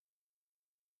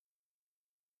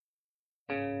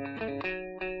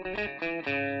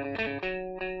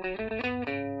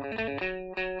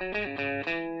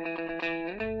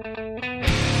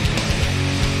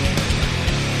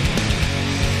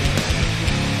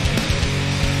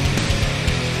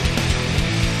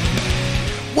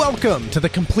Welcome to the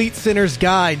Complete Sinner's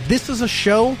Guide. This is a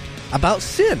show about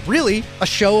sin, really a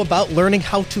show about learning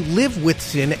how to live with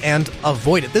sin and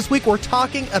avoid it. This week we're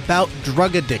talking about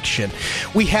drug addiction.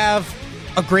 We have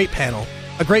a great panel,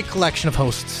 a great collection of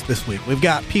hosts this week. We've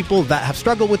got people that have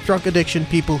struggled with drug addiction,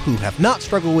 people who have not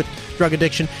struggled with drug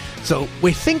addiction. So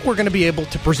we think we're going to be able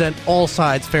to present all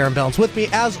sides fair and balanced. With me,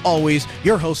 as always,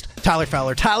 your host, Tyler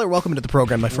Fowler. Tyler, welcome to the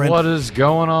program, my friend. What is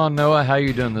going on, Noah? How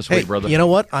you doing this week, brother? You know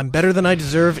what? I'm better than I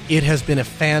deserve. It has been a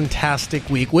fantastic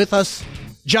week. With us,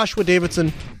 Joshua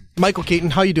Davidson, Michael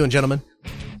Keaton. How you doing, gentlemen?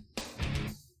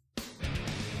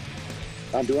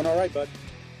 I'm doing all right, bud.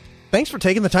 Thanks for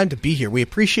taking the time to be here. We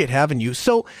appreciate having you.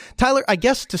 So, Tyler, I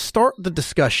guess to start the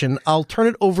discussion, I'll turn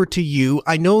it over to you.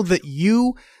 I know that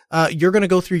you're going to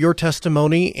go through your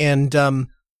testimony, and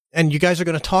you guys are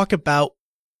going to talk about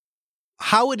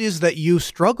how it is that you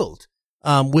struggled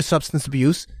with substance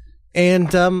abuse,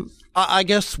 and I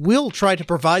guess we'll try to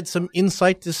provide some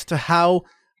insight as to how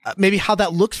maybe how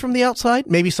that looks from the outside,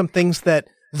 maybe some things that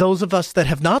those of us that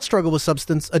have not struggled with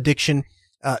substance addiction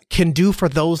can do for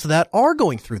those that are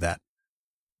going through that.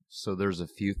 So there's a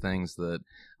few things that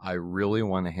I really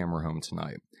want to hammer home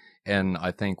tonight. And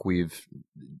I think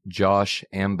Josh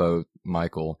and both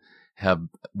Michael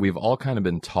we've all kind of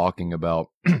been talking about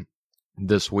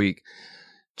this week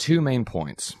two main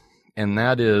points. And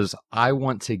that is, I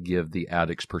want to give the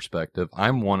addict's perspective.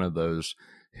 I'm one of those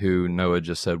who Noah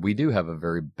just said, we do have a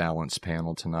very balanced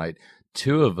panel tonight.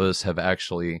 Two of us have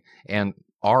actually, and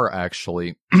are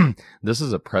actually, this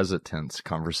is a present tense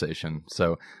conversation.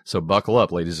 So buckle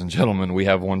up, ladies and gentlemen. We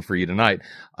have one for you tonight.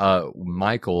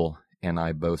 Michael and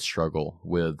I both struggle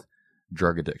with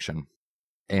drug addiction,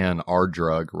 and our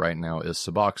drug right now is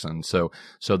Suboxone.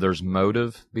 So there's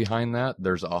motive behind that.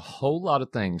 There's a whole lot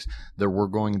of things that we're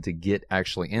going to get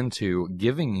actually into,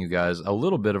 giving you guys a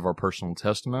little bit of our personal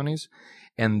testimonies.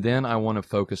 And then I want to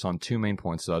focus on two main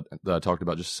points that I talked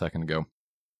about just a second ago.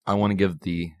 I want to give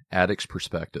the addict's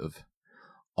perspective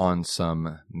on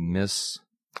some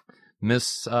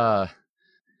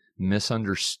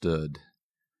misunderstood,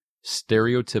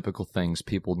 stereotypical things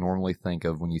people normally think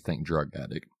of when you think drug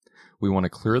addict. We want to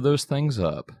clear those things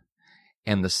up.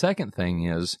 And the second thing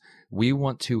is, we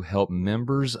want to help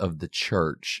members of the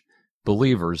church,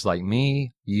 believers like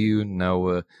me, you,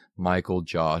 Noah, Michael,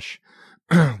 Josh.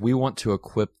 We want to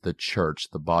equip the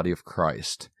church, the body of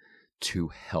Christ, to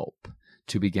help,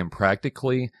 to begin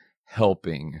practically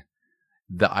helping.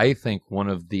 I think one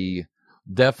of the,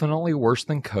 definitely worse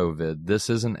than COVID, this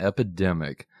is an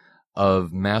epidemic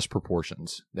of mass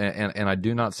proportions. And I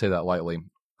do not say that lightly.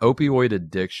 Opioid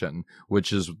addiction,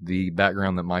 which is the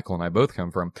background that Michael and I both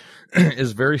come from,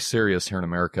 is very serious here in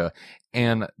America.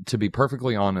 And to be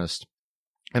perfectly honest,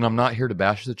 and I'm not here to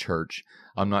bash the church,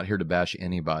 I'm not here to bash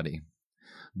anybody,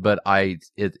 but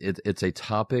it's a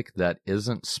topic that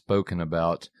isn't spoken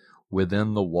about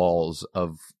within the walls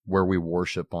of where we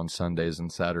worship on Sundays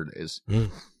and Saturdays.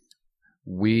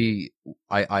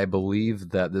 I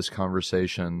believe that this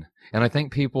conversation, and I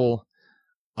think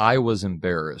I was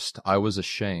embarrassed. I was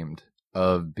ashamed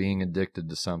of being addicted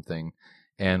to something,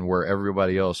 and where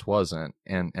everybody else wasn't.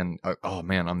 And oh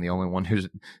man, I'm the only one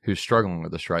who's struggling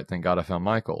with this, right? Thank God I found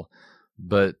Michael.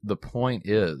 But the point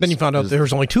is, then you found out there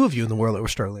was only two of you in the world that were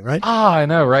struggling, right? I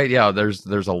know, right? Yeah, there's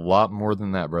a lot more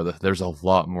than that, brother. There's a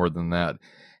lot more than that.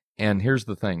 And here's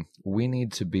the thing. We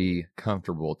need to be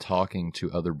comfortable talking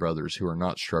to other brothers who are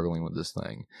not struggling with this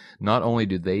thing. Not only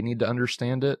do they need to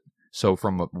understand it, so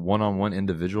from a one-on-one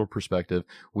individual perspective,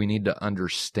 we need to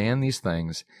understand these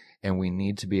things, and we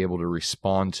need to be able to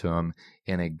respond to them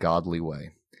in a godly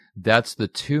way. That's the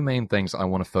two main things I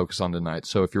want to focus on tonight.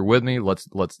 So if you're with me, let's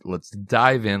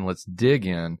dive in, let's dig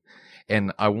in.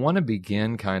 And I want to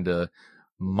begin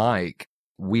Mike,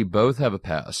 we both have a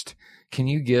past. Can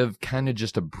you give kind of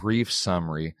just a brief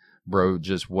summary, bro,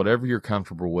 just whatever you're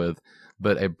comfortable with,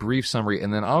 but a brief summary,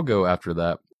 and then I'll go after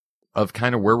that of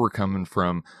kind of where we're coming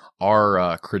from,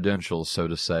 our credentials, so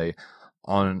to say,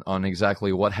 on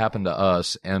exactly what happened to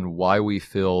us and why we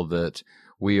feel that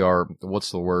we are,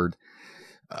 what's the word?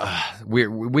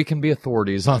 We can be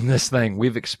authorities on this thing.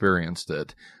 We've experienced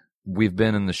it. We've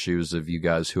been in the shoes of you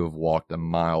guys who have walked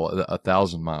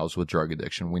 1,000 miles with drug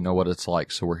addiction. We know what it's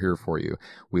like, so we're here for you.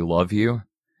 We love you,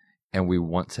 and we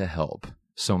want to help.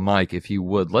 So, Mike, if you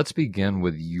would, let's begin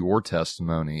with your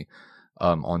testimony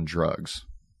on drugs.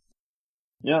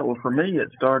 Yeah, well, for me, it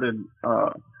started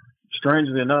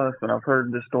strangely enough, and I've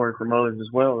heard this story from others as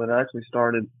well, it actually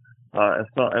started as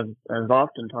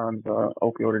oftentimes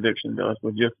opioid addiction does,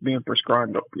 with just being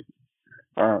prescribed opiates.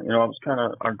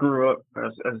 I grew up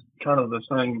as kind of the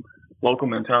same local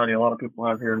mentality a lot of people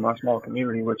have here in my small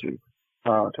community, which is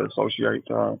to associate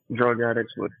drug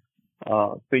addicts with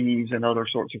thieves and other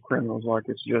sorts of criminals, like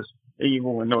it's just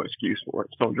evil and no excuse for it.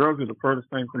 So drugs was the furthest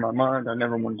thing from my mind. I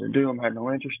never wanted to do them, had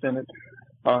no interest in it.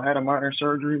 Had a minor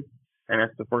surgery, and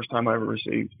that's the first time I ever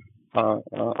received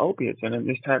opiates. And it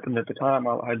just happened at the time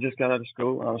I just got out of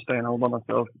school. I was staying home by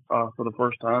myself for the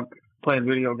first time, playing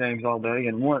video games all day.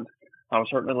 And once I was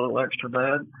hurting a little extra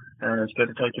bad, and instead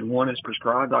of taking one as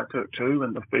prescribed, I took two,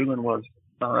 and the feeling was,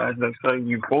 as they say,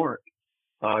 euphoric.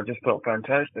 Just felt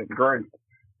fantastic, great.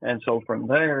 And so from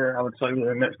there, I would say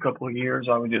the next couple of years,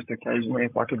 I would just occasionally,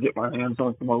 if I could get my hands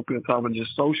on some opiates, I would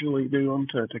just socially do them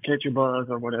to catch a buzz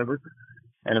or whatever.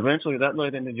 And eventually that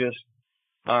led into just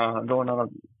going on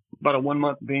about a 1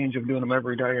 month binge of doing them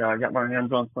every day. I got my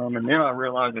hands on some, and then I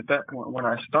realized at that point when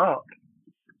I stopped,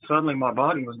 suddenly my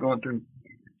body was going through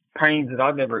pains that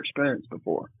I've never experienced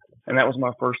before. And that was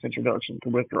my first introduction to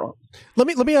withdrawals. Let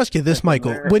me ask you this,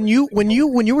 Michael. When you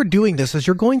were doing this, as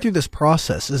you're going through this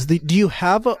process, do you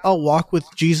have a walk with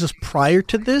Jesus prior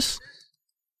to this?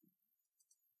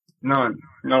 None.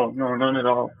 No, none at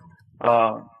all.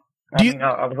 I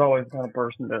was always the kind of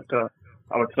person that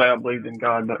I would say I believed in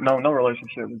God, but no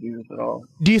relationship with Jesus at all.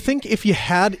 Do you think if you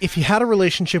had a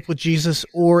relationship with Jesus,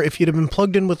 or if you'd have been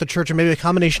plugged in with the church, or maybe a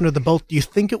combination of the both, do you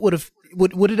think it would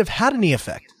it have had any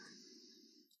effect?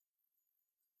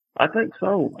 I think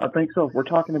so. If we're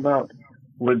talking about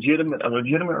a legitimate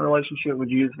relationship with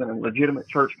Jesus and a legitimate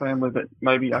church family that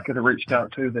maybe I could have reached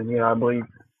out to, then yeah,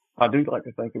 I do like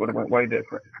to think it would have went way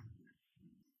different.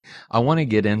 I want to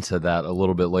get into that a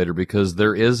little bit later, because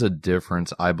there is a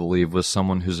difference, I believe, with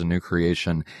someone who's a new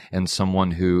creation and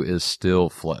someone who is still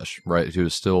flesh, right? Who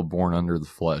is still born under the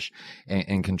flesh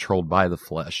and controlled by the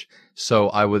flesh. So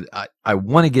I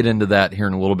want to get into that here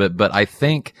in a little bit, but I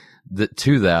think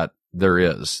that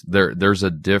there's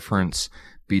a difference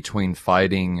between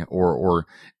fighting or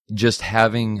just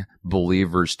having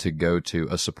believers to go to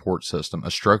a support system,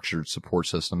 a structured support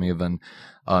system, even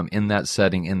in that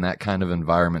setting, in that kind of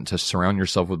environment, to surround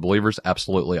yourself with believers.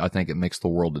 Absolutely. I think it makes the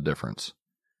world a difference.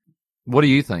 What do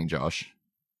you think, Josh?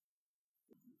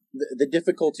 The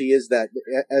difficulty is that,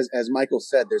 as Michael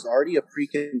said, there's already a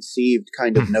preconceived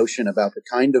kind of notion about the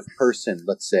kind of person,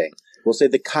 let's say. We'll say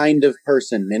the kind of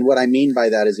person. And what I mean by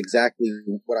that is exactly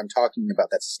what I'm talking about,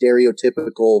 that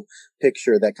stereotypical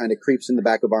picture that kind of creeps in the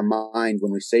back of our mind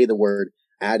when we say the word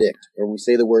addict, or when we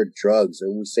say the word drugs, or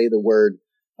when we say the word,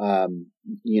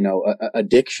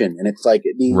 addiction. And it's like,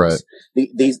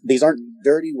 these aren't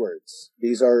dirty words.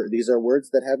 These are words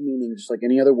that have meaning just like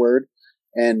any other word.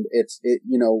 And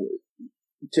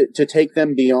to take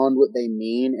them beyond what they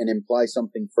mean and imply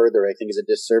something further, I think is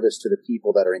a disservice to the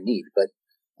people that are in need. But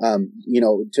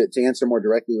to answer more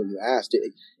directly what you asked,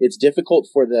 it's difficult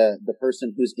for the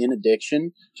person who's in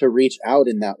addiction to reach out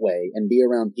in that way and be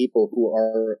around people who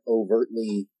are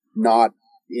overtly not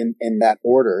in that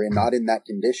order and not in that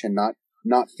condition,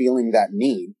 not feeling that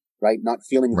need, right? Not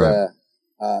feeling the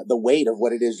weight of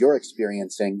what it is you're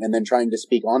experiencing, and then trying to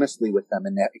speak honestly with them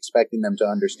and expecting them to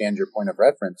understand your point of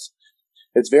reference.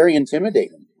 It's very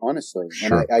intimidating, honestly.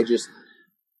 Sure. And I just,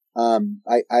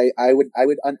 I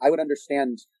would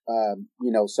understand,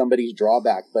 somebody's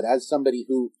drawback, but as somebody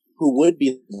who would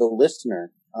be the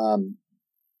listener,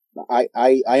 I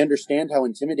understand how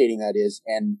intimidating that is.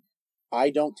 And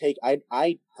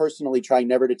I personally try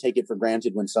never to take it for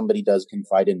granted when somebody does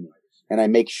confide in me, and I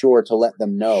make sure to let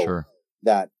them know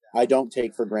that I don't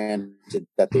take for granted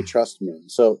that they trust me.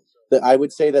 So I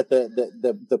would say that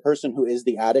the person who is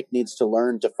the addict needs to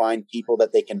learn to find people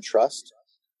that they can trust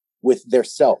with their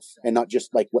self, and not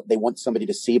just like what they want somebody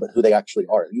to see, but who they actually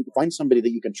are. You find somebody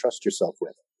that you can trust yourself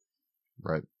with.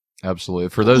 Right. Absolutely.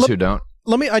 For those who don't,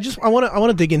 I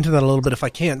want to dig into that a little bit if I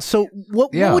can. So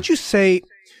what would you say?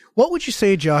 What would you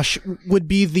say, Josh, would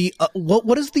be the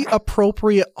what is the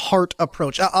appropriate heart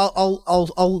approach?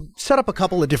 I'll set up a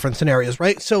couple of different scenarios,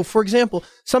 right? So, for example,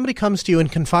 somebody comes to you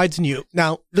and confides in you.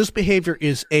 Now, this behavior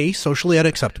is A, socially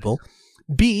unacceptable,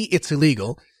 B, it's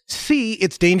illegal, C,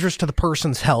 it's dangerous to the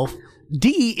person's health,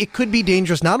 D, it could be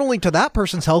dangerous not only to that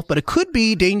person's health, but it could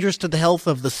be dangerous to the health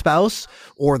of the spouse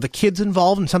or the kids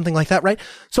involved and something like that, right?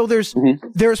 So there's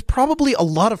probably a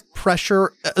lot of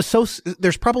pressure.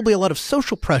 There's probably a lot of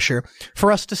social pressure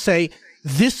for us to say,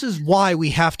 this is why we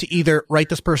have to either write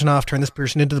this person off, turn this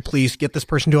person into the police, get this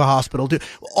person to a hospital, do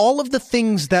all of the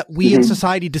things that we in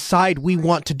society decide we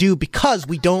want to do because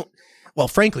we don't well,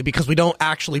 frankly, because we don't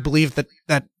actually believe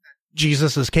that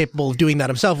Jesus is capable of doing that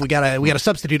himself. We gotta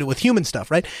substitute it with human stuff,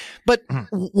 right? But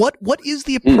what is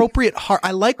the appropriate heart?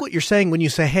 I like what you're saying when you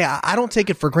say, "Hey, I don't take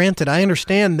it for granted. I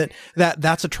understand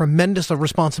that's a tremendous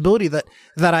responsibility that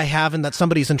I have and that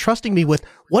somebody's entrusting me with."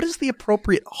 What is the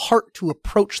appropriate heart to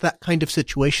approach that kind of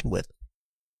situation with?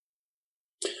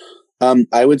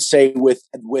 I would say with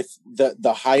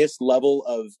the highest level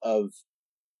of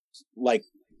like,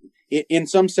 in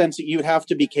some sense, you would have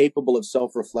to be capable of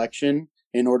self-reflection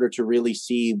in order to really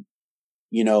see,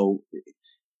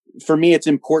 for me, it's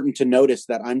important to notice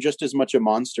that I'm just as much a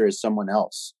monster as someone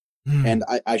else. And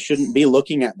I shouldn't be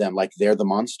looking at them like they're the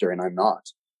monster and I'm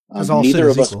not. Neither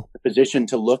of us are in a position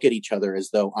to look at each other as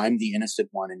though I'm the innocent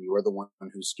one and you're the one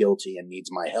who's guilty and needs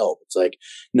my help. It's like,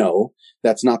 no,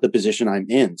 that's not the position I'm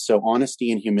in. So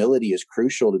honesty and humility is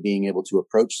crucial to being able to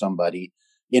approach somebody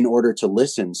in order to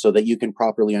listen so that you can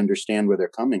properly understand where they're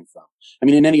coming from. I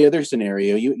mean, in any other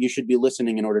scenario, you should be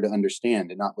listening in order to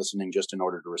understand and not listening just in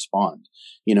order to respond,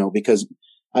 because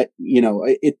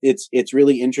it's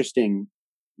really interesting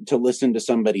to listen to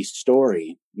somebody's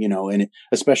story, and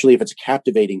especially if it's a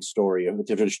captivating story, or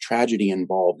if there's tragedy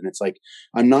involved. And it's like,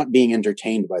 I'm not being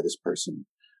entertained by this person.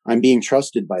 I'm being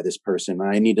trusted by this person.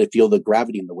 I need to feel the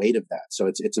gravity and the weight of that. So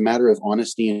it's a matter of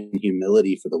honesty and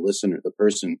humility for the listener, the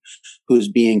person who's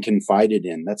being confided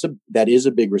in. That is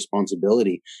a big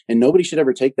responsibility, and nobody should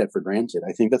ever take that for granted.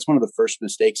 I think that's one of the first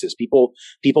mistakes is people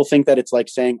think that it's like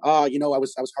saying, I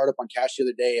was hard up on cash the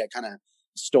other day. I kind of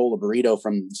stole a burrito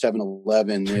from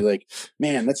 7-Eleven. They're like,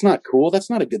 man, that's not cool.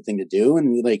 That's not a good thing to do.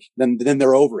 And then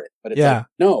they're over it. But it's like,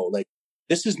 no, like,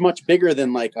 this is much bigger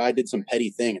than like, I did some petty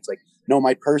thing. It's like, no,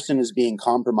 my person is being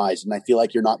compromised and I feel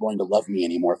like you're not going to love me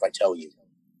anymore if I tell you.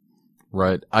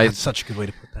 Right. That's such a good way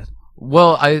to put that.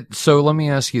 Well, so let me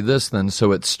ask you this then.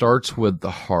 So it starts with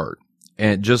the heart.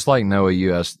 And just like Noah,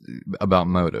 you asked about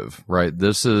motive, right?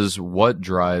 This is what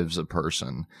drives a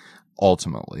person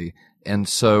ultimately. And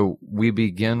so we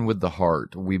begin with the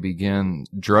heart.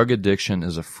 Drug addiction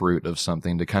is a fruit of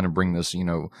something to kind of bring this,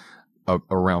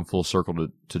 around full circle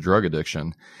to drug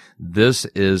addiction. This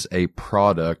is a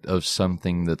product of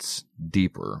something that's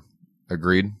deeper.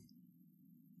 Agreed?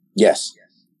 Yes.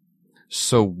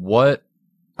 So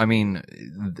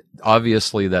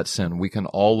obviously that's sin. We can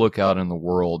all look out in the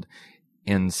world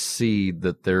and see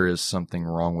that there is something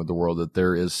wrong with the world, that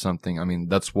there is something,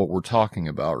 that's what we're talking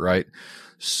about, right?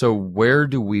 So where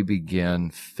do we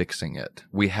begin fixing it?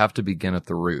 We have to begin at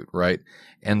the root, right?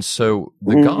 And so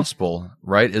the gospel,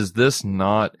 right, is this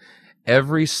not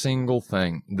every single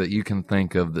thing that you can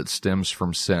think of that stems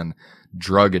from sin,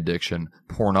 drug addiction,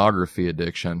 pornography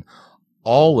addiction,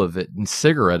 all of it, and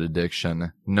cigarette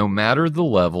addiction, no matter the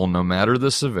level, no matter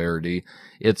the severity,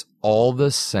 it's all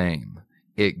the same.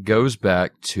 It goes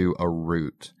back to a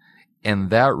root.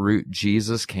 And that root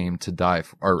Jesus came to die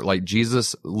for, or like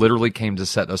Jesus literally came to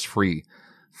set us free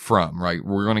from, right?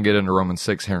 We're going to get into Romans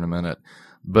 6 here in a minute.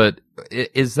 But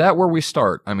is that where we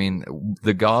start?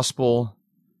 The gospel,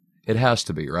 it has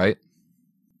to be, right?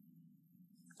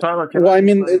 Tyler,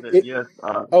 yes.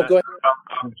 Go ahead.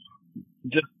 I'm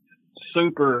just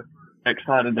super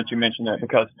excited that you mentioned that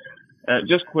because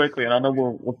just quickly, and I know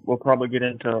we'll probably get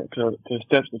into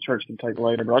steps the church can take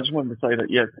later, but I just wanted to say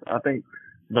that, yes, I think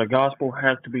the gospel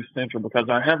has to be central because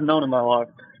I have known in my life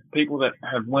people that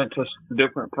have went to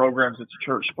different programs that's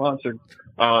church sponsored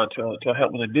to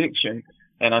help with addiction,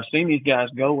 and I've seen these guys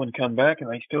go and come back,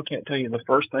 and they still can't tell you the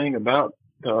first thing about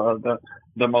the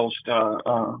most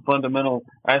fundamental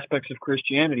aspects of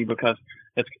Christianity because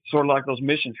it's sort of like those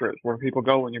mission trips where people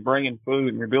go and you're bringing food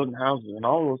and you're building houses and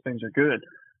all those things are good.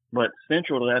 But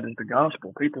central to that is the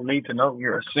gospel. People need to know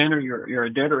you're a sinner, you're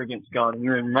a debtor against God, and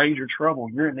you're in major trouble.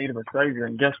 You're in need of a Savior,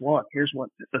 and guess what? Here's what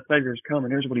the Savior's come,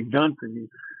 and here's what He's done for you.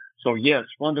 So yes,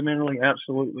 fundamentally,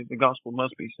 absolutely, the gospel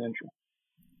must be central.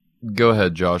 Go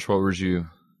ahead, Josh. What was you?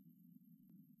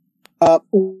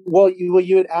 Well,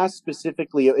 you had asked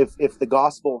specifically if the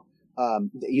gospel.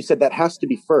 You said that has to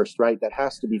be first, right? That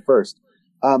has to be first.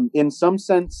 In some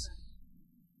sense,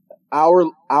 our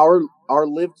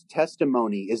lived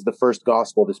testimony is the first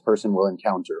gospel this person will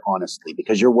encounter, honestly,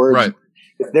 because your words, right.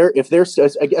 if they're,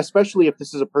 especially if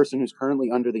this is a person who's currently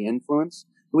under the influence,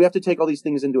 we have to take all these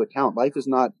things into account. Life is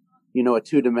not, a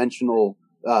two-dimensional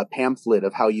pamphlet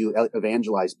of how you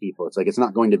evangelize people. It's like, it's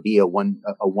not going to be a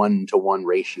 1-to-1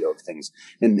 ratio of things.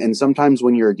 And sometimes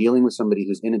when you're dealing with somebody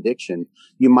who's in addiction,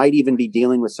 you might even be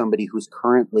dealing with somebody who's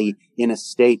currently in a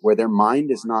state where their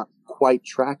mind is not quite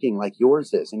tracking like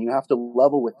yours is. And you have to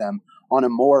level with them on a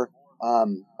more,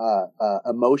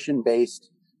 emotion-based,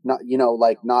 not,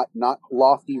 not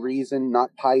lofty reason,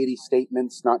 not piety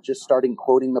statements, not just starting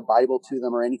quoting the Bible to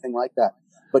them or anything like that,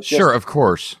 but just, sure, of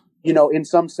course, in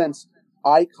some sense,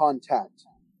 eye contact,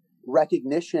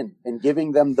 recognition, and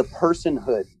giving them the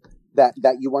personhood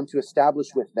that you want to establish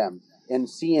with them, and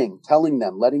telling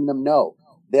them, letting them know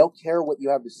they'll care what you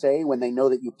have to say when they know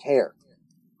that you care.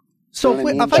 So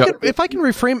if I can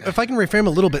reframe a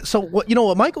little bit. So what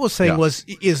Michael was saying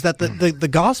is that the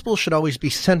gospel should always be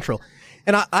central.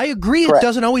 And I agree. Correct. It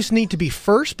doesn't always need to be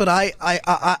first, but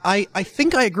I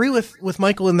think I agree with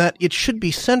Michael in that it should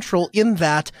be central, in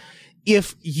that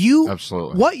if you,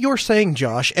 absolutely, what you're saying,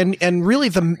 Josh, and really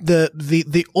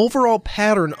the overall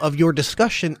pattern of your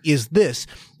discussion is this: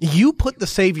 you put the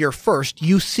Savior first,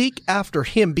 you seek after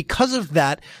him. Because of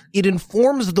that, it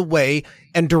informs the way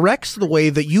and directs the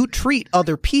way that you treat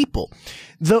other people.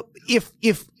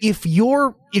 If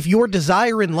your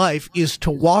desire in life is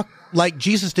to walk like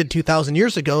Jesus did 2,000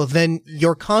 years ago, then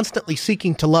you're constantly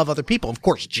seeking to love other people. Of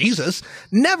course, Jesus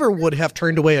never would have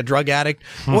turned away a drug addict.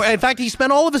 Or, in fact, he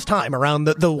spent all of his time around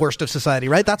the worst of society,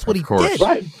 right? That's what he did.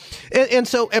 Right. And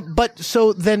so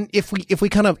then if we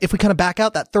kind of back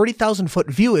out, that 30,000-foot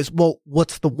view is, well,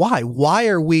 what's the why? Why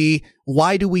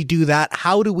do we do that?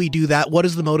 How do we do that? What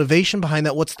is the motivation behind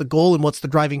that? What's the goal and what's the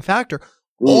driving factor?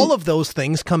 All of those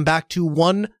things come back to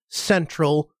one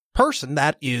central person,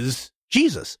 that is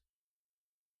Jesus.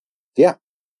 Yeah,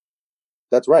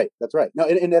 that's right. No,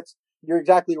 and you're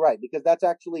exactly right, because that's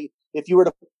actually, if you were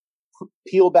to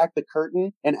peel back the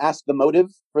curtain and ask the motive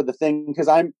for the thing, because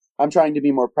I'm trying to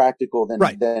be more practical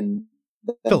than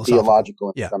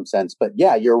theological in some sense. But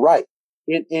yeah, you're right.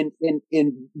 In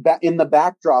the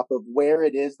backdrop of where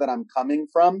it is that I'm coming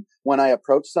from when I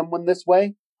approach someone this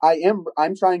way,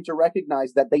 I'm trying to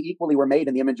recognize that they equally were made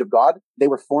in the image of God. They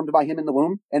were formed by him in the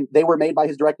womb, and they were made by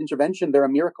his direct intervention. They're a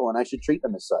miracle, and I should treat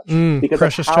them as such, because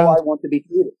that's how I want to be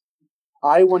treated.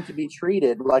 I want to be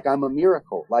treated like I'm a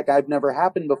miracle, like I've never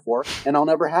happened before, and I'll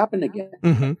never happen again.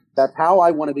 Mm-hmm. That's how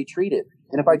I want to be treated.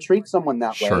 And if I treat someone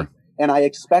that way, and I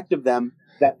expect of them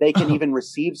that they can even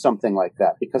receive something like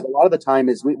that, because a lot of the time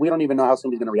is we don't even know how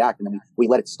somebody's going to react, and then we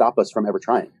let it stop us from ever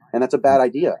trying, and that's a bad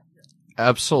idea.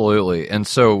 Absolutely. And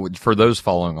so for those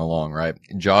following along, right,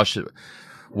 Josh,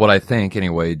 what I think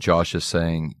anyway, Josh is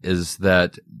saying is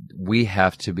that we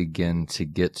have to begin to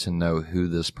get to know who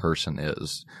this person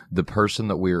is, the person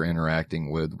that we are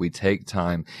interacting with. We take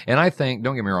time. And I think,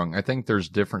 don't get me wrong, I think there's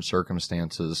different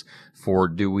circumstances for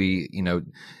do we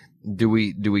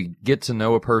get to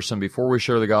know a person before we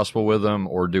share the gospel with them,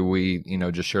 or do we,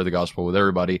 just share the gospel with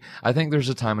everybody? I think there's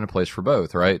a time and a place for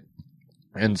both, right?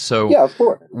 And so yeah, of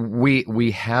course.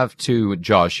 we have to,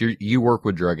 Josh, you work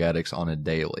with drug addicts on a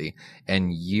daily,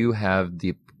 and you have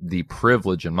the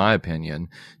privilege, in my opinion,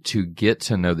 to get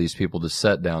to know these people, to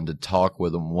sit down, to talk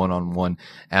with them one-on-one,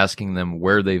 asking them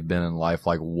where they've been in life,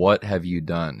 like, what have you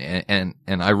done? And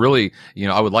I really,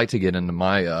 I would like to get into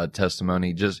my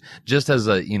testimony just as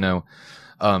a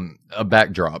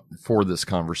backdrop for this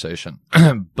conversation.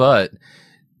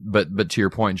 But to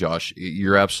your point, Josh,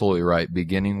 you're absolutely right.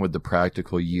 Beginning with the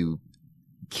practical you,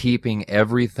 keeping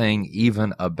everything,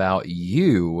 even about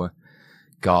you,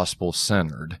 gospel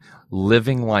centered,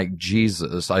 living like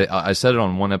Jesus. I said it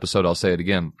on one episode. I'll say it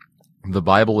again. The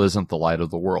Bible isn't the light of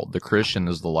the world. The Christian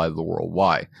is the light of the world.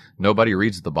 Why? Nobody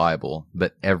reads the Bible,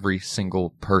 but every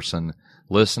single person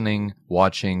listening,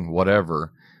 watching,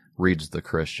 whatever, reads the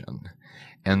Christian.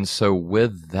 And so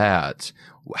with that,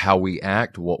 how we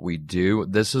act, what we do,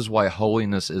 this is why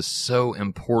holiness is so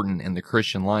important in the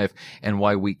Christian life, and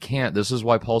why we can't. This is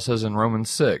why Paul says in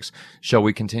Romans 6, shall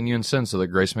we continue in sin so that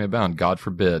grace may abound? God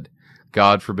forbid.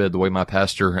 God forbid. The way my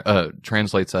pastor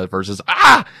translates that verse is,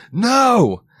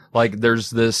 no! Like there's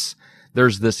this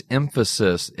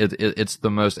emphasis. It's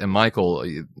the most, and Michael,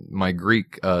 my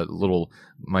Greek,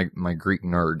 my Greek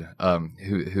nerd,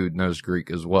 who knows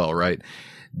Greek as well, right?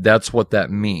 That's what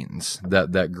that means.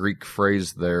 That Greek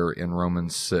phrase there in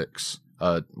Romans 6,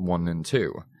 1 and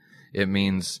 2. It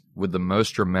means with the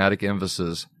most dramatic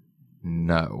emphasis,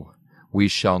 no, we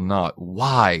shall not.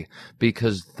 Why?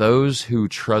 Because those who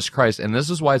trust Christ, and this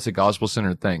is why it's a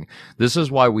gospel-centered thing. This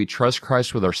is why we trust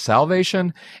Christ with our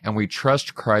salvation, and we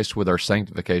trust Christ with our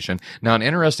sanctification. Now, an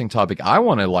interesting topic I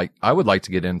would like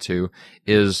to get into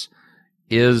is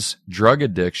drug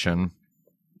addiction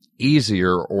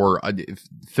easier, or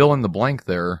fill in the blank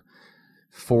there,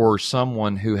 for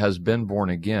someone who has been born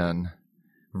again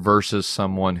versus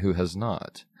someone who has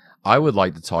not? I would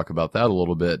like to talk about that a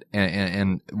little bit,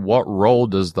 and what role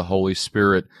does the Holy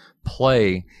Spirit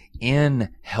play in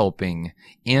helping,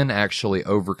 in actually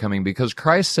overcoming, because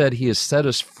Christ said he has set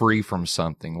us free from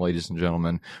something, ladies and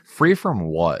gentlemen. Free from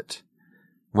what?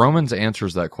 Romans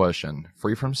answers that question.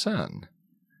 Free from sin.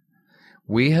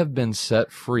 We have been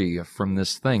set free from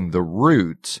this thing, the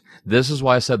root. This is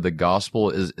why I said the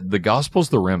gospel's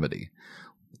the remedy,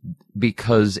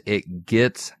 because it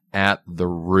gets at the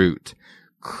root.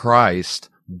 Christ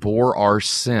bore our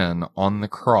sin on the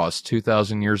cross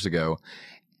 2,000 years ago.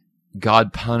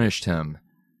 God punished him.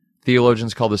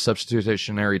 Theologians call this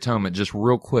substitutionary atonement. Just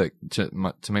real quick to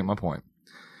make my point.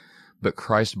 But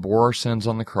Christ bore our sins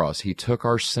on the cross. He took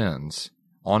our sins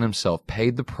on himself,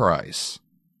 paid the price,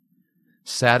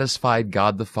 satisfied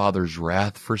God the Father's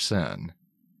wrath for sin,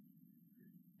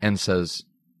 and says,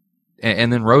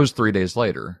 and then rose 3 days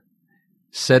later,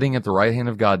 sitting at the right hand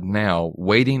of God now,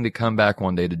 waiting to come back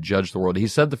one day to judge the world. He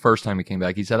said the first time he came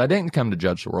back, he said, I didn't come to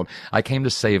judge the world. I came to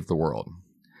save the world.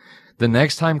 The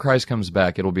next time Christ comes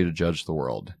back, it'll be to judge the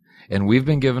world. And we've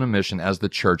been given a mission as the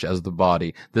church, as the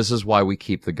body. This is why we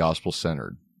keep the gospel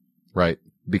centered, right?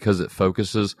 Because it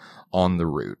focuses on the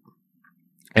root.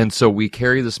 And so we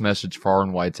carry this message far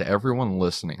and wide to everyone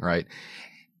listening, right?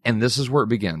 And this is where it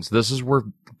begins. This is where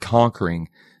conquering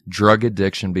drug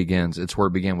addiction begins. It's where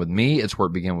it began with me. It's where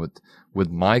it began with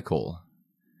Michael.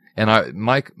 And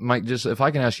Mike, just if I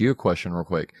can ask you a question real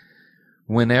quick.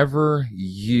 Whenever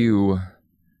you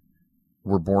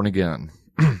were born again,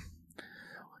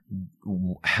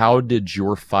 how did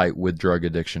your fight with drug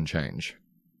addiction change?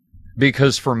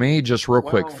 Because for me, just real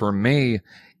quick, for me,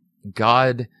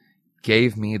 God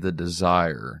gave me the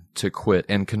desire to quit.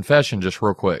 And confession, just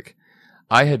real quick,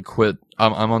 I had quit.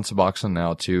 I'm on Suboxone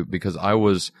now too, because I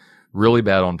was really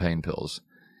bad on pain pills,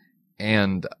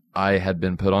 and I had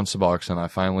been put on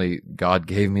Suboxone. God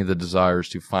gave me the desires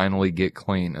to finally get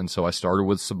clean. And so I started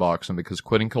with Suboxone because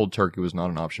quitting cold turkey was not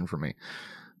an option for me.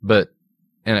 But,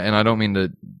 and I don't mean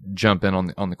to jump in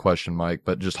on the question, Mike,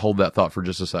 but just hold that thought for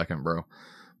just a second, bro.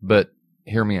 But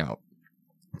hear me out.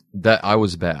 That I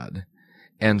was bad.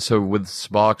 And so with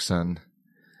Suboxone,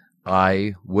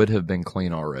 I would have been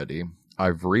clean already.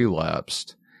 I've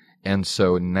relapsed. And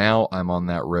so now I'm on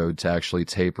that road to actually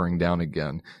tapering down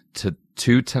again.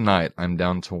 To tonight, I'm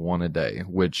down to 1 a day,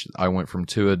 which I went from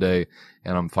 2 a day,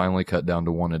 and I'm finally cut down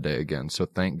to 1 a day again. So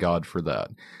thank God for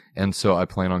that. And so I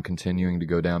plan on continuing to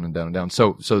go down and down and down.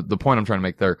 So the point I'm trying to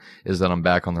make there is that I'm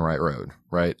back on the right road,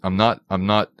 right? I'm not, I'm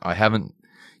not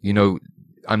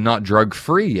drug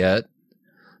free yet,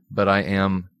 but I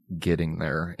am getting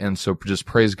there. And so just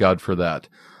praise God for that.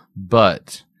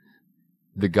 But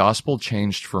the gospel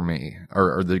changed for me,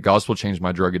 or the gospel changed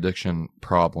my drug addiction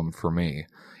problem for me,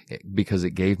 because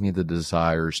it gave me the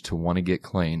desires to want to get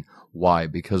clean. Why?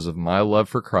 Because of my love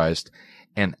for Christ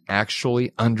and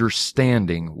actually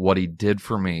understanding what he did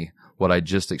for me, what I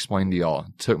just explained to y'all,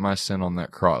 took my sin on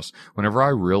that cross. Whenever I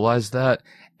realized that,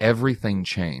 everything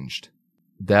changed.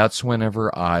 That's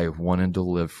whenever I wanted to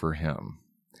live for him.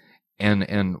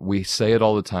 And we say it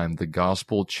all the time, the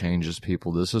gospel changes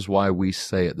people. This is why we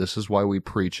say it. This is why we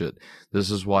preach it.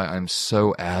 This is why I'm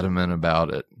so adamant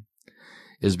about it,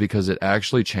 is because it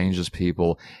actually changes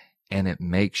people and it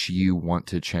makes you want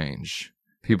to change.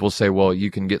 People say, well, you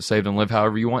can get saved and live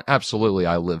however you want. Absolutely,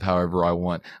 I live however I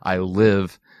want. I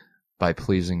live by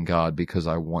pleasing God because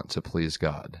I want to please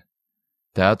God.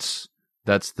 That's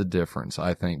the difference,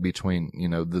 I think, between,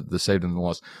 the saved and the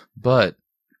lost. But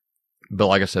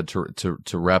like I said, to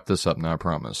wrap this up now, I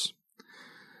promise,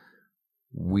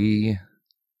 we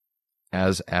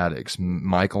as addicts,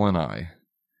 Michael and I,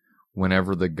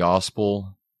 whenever the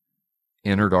gospel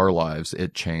entered our lives,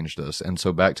 it changed us. And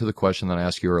so back to the question that I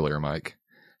asked you earlier, Mike,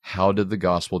 how did the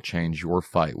gospel change your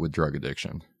fight with drug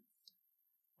addiction?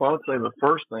 Well, I would say the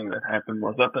first thing that happened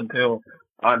was up until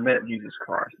I met Jesus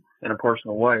Christ in a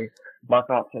personal way, my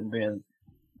thoughts had been,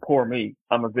 poor me,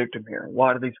 I'm a victim here.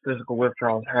 Why do these physical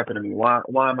withdrawals happen to me? Why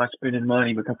am I spending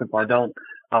money? Because if I don't,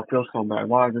 I'll feel so bad.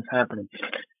 Why is this happening?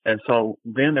 And so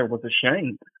then there was a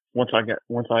shame. Once I came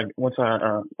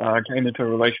into a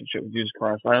relationship with Jesus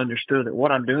Christ, I understood that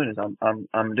what I'm doing is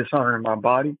I'm dishonoring my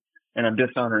body and I'm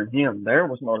dishonoring him. There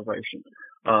was motivation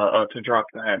to drop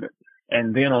the habit.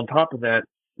 And then on top of that,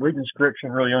 reading scripture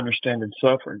and really understanding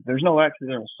suffering. There's no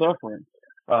accidental suffering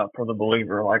for the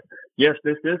believer. Like, yes,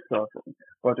 this is suffering,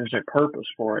 but there's a purpose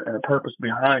for it and a purpose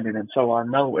behind it. And so I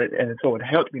know it, and so it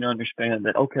helped me to understand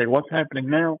that, okay, what's happening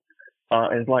now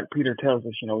is like Peter tells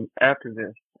us, after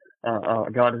this,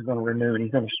 God is going to renew and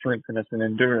he's going to strengthen us and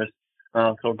endure us.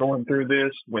 So going through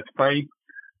this with faith,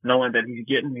 knowing that he's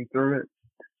getting me through it,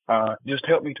 just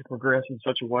helped me to progress in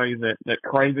such a way that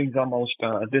cravings almost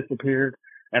disappeared.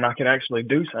 and I could actually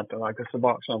do something like the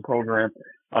Suboxone program,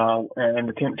 and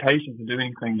the temptation to do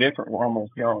anything different were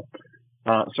almost gone.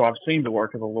 So I've seen the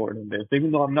work of the Lord in this.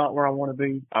 Even though I'm not where I want to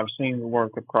be, I've seen the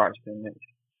work of Christ in this.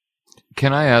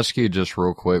 Can I ask you just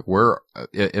real quick, where,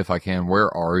 if I can,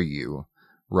 where are you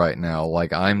right now?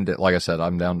 Like like I said,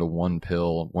 I'm down to one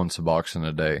pill, one Suboxone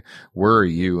a day. Where are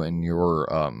you in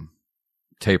your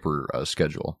taper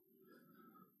schedule?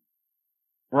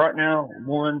 Right now,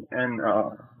 1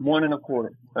 1.25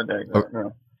 a day right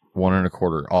now.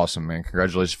 1.25. Awesome, man.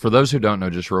 Congratulations. For those who don't know,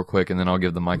 just real quick, and then I'll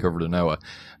give the mic over to Noah.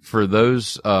 For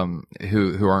those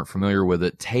who aren't familiar with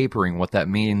it, tapering, what that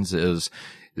means is,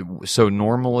 so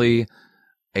normally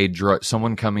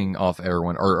someone coming off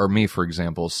heroin, or me, for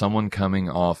example, someone coming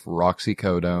off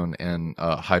roxycodone and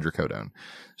hydrocodone.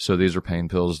 So these are pain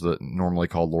pills that normally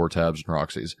called Lortabs and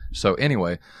Roxys. So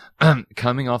anyway,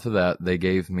 coming off of that, they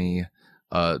gave me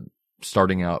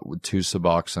starting out with 2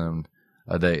 Suboxone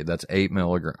a day. That's 8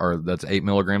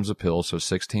 milligrams a pill, so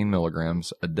 16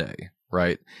 milligrams a day,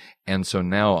 right? And so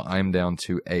now I'm down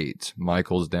to 8.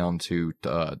 Michael's down to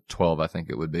 12, I think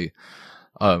it would be.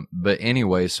 But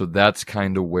anyway, so that's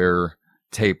kind of where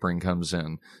tapering comes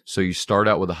in. So you start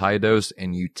out with a high dose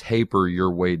and you taper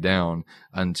your way down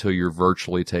until you're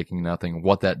virtually taking nothing.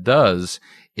 What that does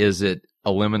is it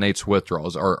eliminates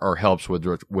withdrawals or helps with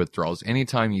withdrawals.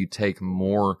 Anytime you take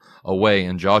more away,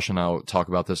 and Josh and I will talk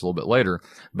about this a little bit later,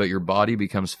 but your body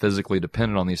becomes physically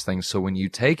dependent on these things. So when you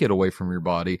take it away from your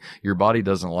body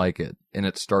doesn't like it, and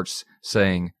it starts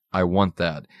saying, I want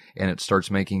that. And it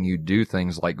starts making you do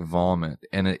things like vomit.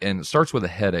 And it starts with a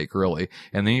headache, really.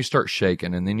 And then you start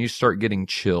shaking, and then you start getting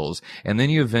chills, and then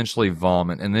you eventually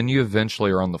vomit, and then you eventually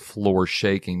are on the floor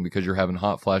shaking because you're having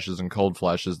hot flashes and cold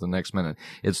flashes the next minute.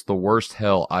 It's the worst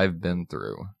hell I've been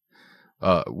through.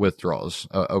 Withdrawals,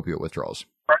 opiate withdrawals.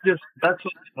 That's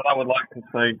what I would like to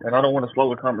say, and I don't want to slow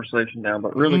the conversation down,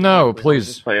 but really, no,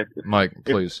 please, Mike,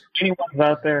 please.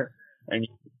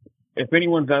 If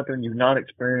anyone's out there and you've not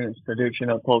experienced addiction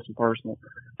up close and personal,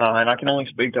 and I can only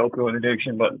speak to opioid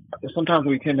addiction, but sometimes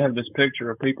we tend to have this picture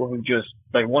of people who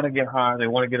they want to get high, they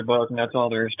want to get a buzz, and that's all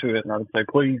there is to it. And I would say,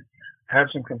 please have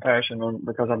some compassion on,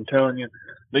 because I'm telling you,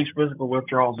 these physical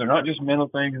withdrawals, they're not just mental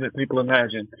things that people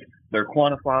imagine. They're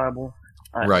quantifiable.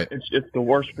 Right. It's the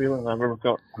worst feeling I've ever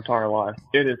felt in my entire life.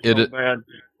 It is so bad.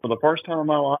 For the first time in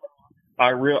my life,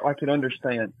 I could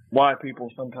understand why people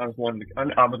sometimes wanted to.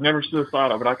 I was never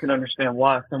suicidal, but I can understand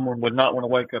why someone would not want to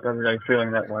wake up every day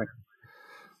feeling that way.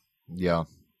 Yeah,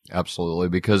 absolutely.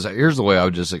 Because here's the way I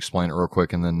would just explain it real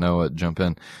quick, and then Noah jump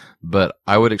in. But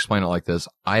I would explain it like this.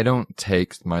 I don't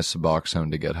take my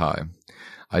Suboxone to get high.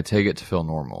 I take it to feel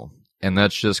normal. And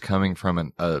that's just coming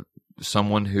from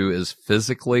someone who is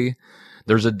physically,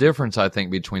 there's a difference, I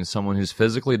think, between someone who's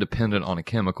physically dependent on a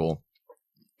chemical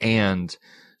and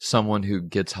someone who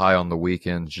gets high on the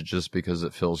weekends just because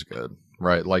it feels good,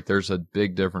 right? Like there's a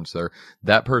big difference there.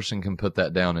 That person can put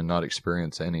that down and not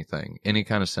experience anything, any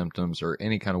kind of symptoms or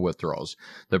any kind of withdrawals.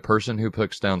 The person who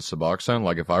puts down Suboxone,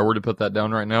 like if I were to put that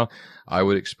down right now, I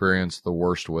would experience the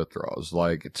worst withdrawals,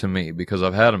 like to me, because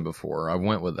I've had them before. I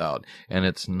went without, and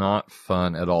it's not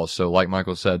fun at all. So like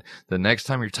Michael said, the next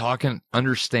time you're talking,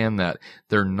 understand that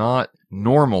they're not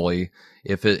normally,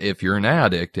 if you're an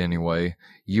addict anyway,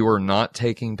 you are not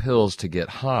taking pills to get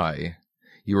high.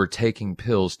 You are taking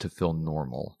pills to feel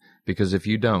normal. Because if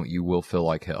you don't, you will feel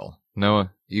like hell.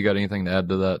 Noah, you got anything to add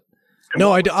to that?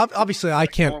 No, obviously I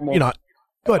can't. Go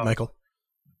ahead, Michael.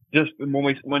 Just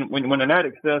when an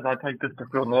addict says, I take this to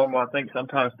feel normal, I think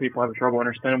sometimes people have trouble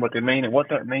understanding what they mean. And what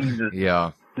that means is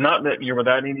not that you're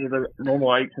without any of the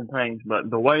normal aches and pains, but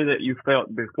the way that you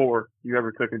felt before you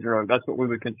ever took a drug. That's what we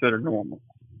would consider normal.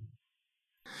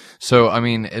 So, I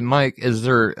mean, and Mike,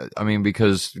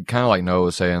 because kind of like Noah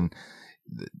was saying,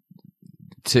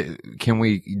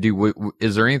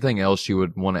 is there anything else you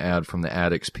would want to add from the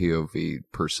addict's POV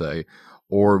per se?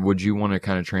 Or would you want to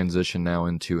kind of transition now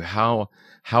into how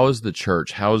is the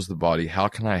church? How is the body? How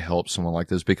can I help someone like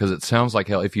this? Because it sounds like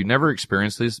hell. If you've never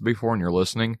experienced this before and you're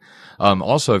listening,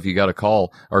 also, if you got a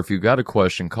call or if you've got a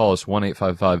question, call us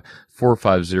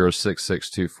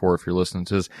 1-855-450-6624. If you're listening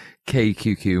to this,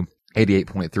 KQQ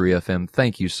 88.3 FM.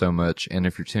 Thank you so much. And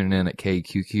if you're tuning in at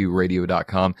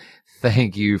kqqradio.com,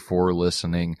 thank you for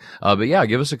listening. But yeah,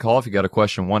 give us a call if you got a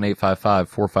question,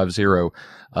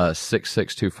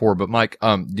 1-855-450-6624. But Mike,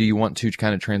 do you want to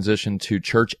kind of transition to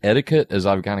church etiquette as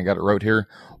I've kind of got it wrote here?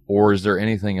 Or is there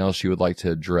anything else you would like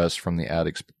to address from the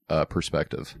addict's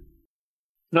perspective?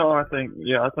 No, I think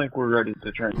we're ready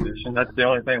to transition. That's the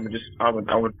only thing. I would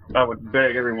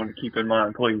beg everyone to keep in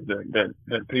mind, please, that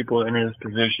people in this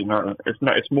position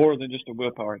it's more than just a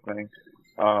willpower thing.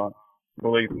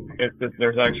 Believe me,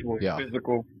 there's actual Yeah.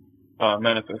 physical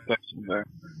manifestations there.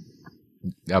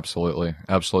 Absolutely.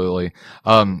 Absolutely.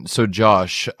 So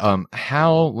Josh,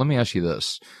 let me ask you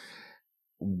this.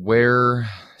 For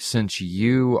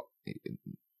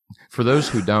those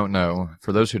who don't know,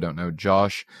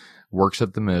 Josh works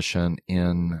at the mission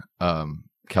in,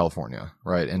 California,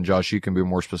 right? And Josh, you can be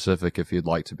more specific if you'd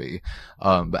like to be.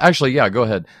 But actually, yeah, go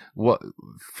ahead.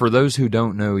 For those who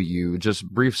don't know you, just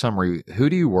brief summary, who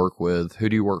do you work with? Who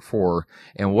do you work for?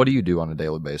 And what do you do on a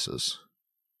daily basis?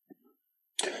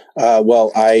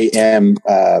 Well, I am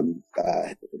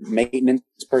maintenance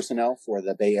personnel for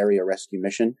the Bay Area Rescue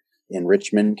Mission in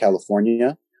Richmond,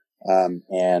 California,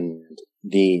 and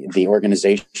the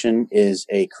organization is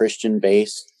a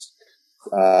Christian-based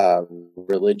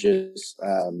religious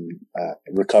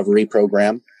recovery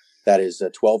program that is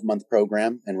a 12-month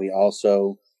program, and we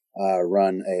also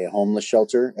run a homeless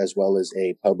shelter as well as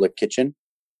a public kitchen.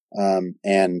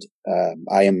 And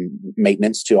I am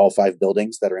maintenance to all 5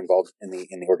 buildings that are involved in the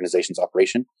organization's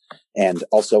operation. And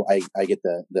also I get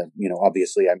the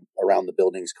obviously I'm around the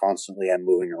buildings constantly. I'm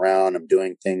moving around, I'm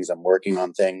doing things, I'm working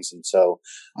on things. And so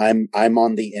I'm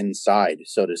on the inside,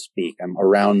 so to speak. I'm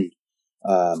around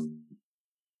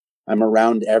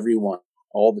everyone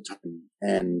all the time.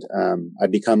 And I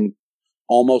become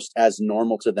almost as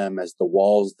normal to them as the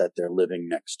walls that they're living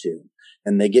next to.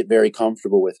 And they get very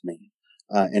comfortable with me.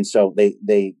 And so they,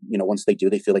 once they do,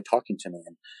 they feel like talking to me.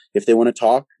 And if they want to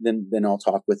talk, then I'll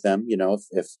talk with them.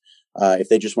 If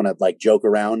they just want to like joke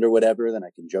around or whatever, then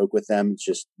I can joke with them. It's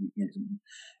just,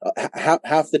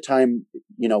 half the time,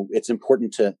 it's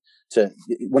important to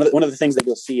one of the things that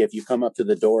you'll see if you come up to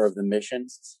the door of the mission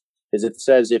is it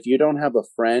says, if you don't have a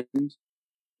friend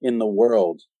in the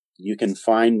world, you can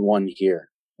find one here.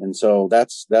 And so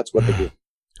that's what they do.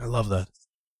 I love that.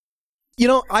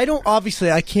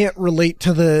 I can't relate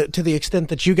to the extent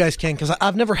that you guys can, because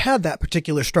I've never had that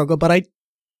particular struggle, but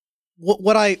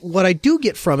what I do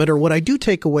get from it, or what I do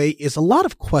take away, is a lot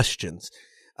of questions,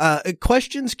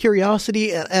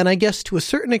 curiosity, and I guess to a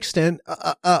certain extent,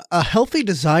 a healthy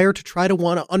desire to try to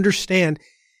want to understand.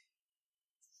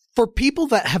 For people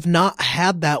that have not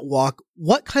had that walk,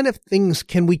 what kind of things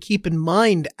can we keep in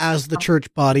mind as the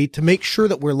church body to make sure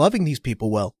that we're loving these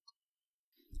people well?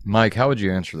 Mike, how would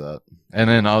you answer that? And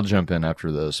then I'll jump in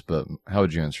after this, but how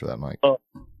would you answer that, Mike?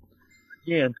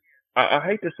 Again, I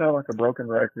hate to sound like a broken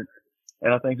record,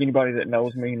 and I think anybody that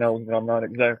knows me knows that I'm not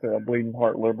exactly a bleeding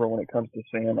heart liberal when it comes to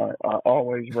sin. I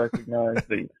always recognize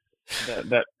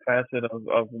that facet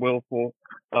of willful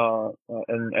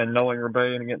and knowing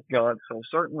rebellion against God. So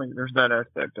certainly there's that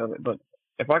aspect of it. But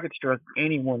if I could stress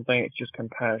any one thing, it's just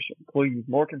compassion. Please,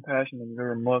 more compassion than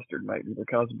your mustard, maybe,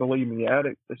 because believe me,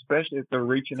 addicts, especially if they're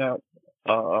reaching out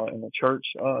in the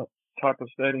church type of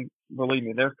setting, believe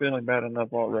me, they're feeling bad enough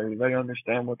already. They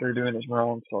understand what they're doing is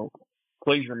wrong. So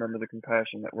please remember the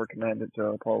compassion that we're commanded to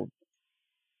uphold.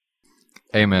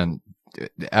 Amen.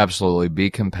 Absolutely. Be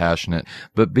compassionate,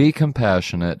 but be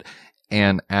compassionate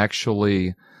and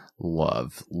actually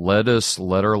love. Let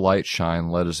our light shine.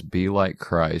 Let us be like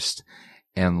Christ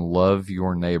and love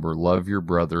your neighbor, love your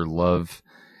brother, love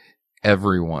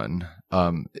everyone,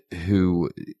 and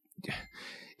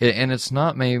it's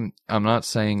not me. I'm not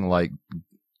saying like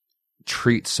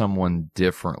treat someone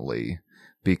differently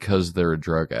because they're a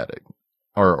drug addict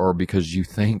or because you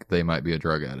think they might be a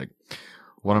drug addict.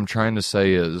 What I'm trying to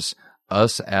say is,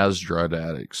 us as drug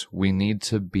addicts, we need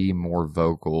to be more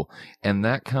vocal, and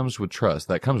that comes with trust.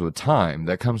 That comes with time.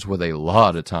 That comes with a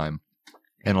lot of time,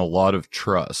 and a lot of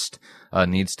trust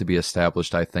needs to be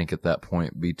established, I think, at that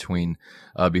point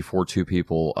before two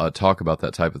people talk about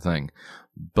that type of thing.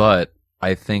 But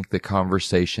I think the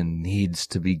conversation needs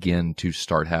to begin to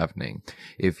start happening.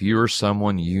 If you're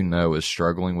someone you know is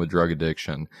struggling with drug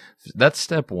addiction, that's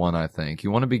step one, I think.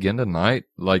 You want to begin tonight?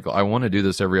 Like, I want to do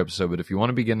this every episode, but if you want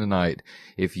to begin tonight,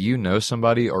 if you know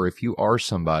somebody or if you are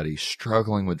somebody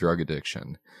struggling with drug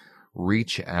addiction,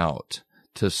 reach out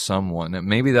to someone.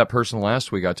 Maybe that person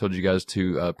last week I told you guys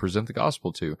to present the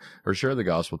gospel to, or share the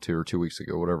gospel to, or 2 weeks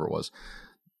ago, whatever it was.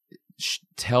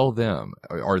 Tell them,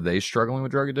 are they struggling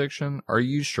with drug addiction? Are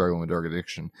you struggling with drug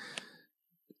addiction?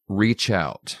 Reach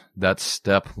out. That's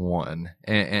step one.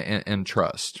 And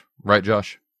trust. Right,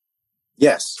 Josh?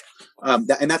 Yes. And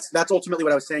that's ultimately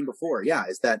what I was saying before. Yeah.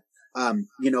 Is that,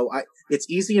 it's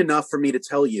easy enough for me to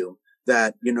tell you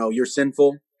that, you're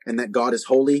sinful and that God is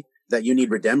holy, that you need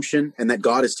redemption and that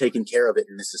God has taken care of it.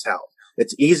 And this is how.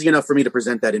 It's easy enough for me to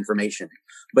present that information.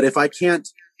 But if I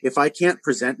can't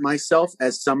present myself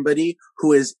as somebody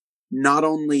who is not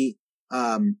only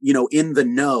in the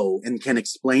know and can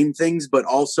explain things, but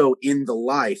also in the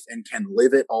life and can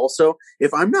live it also.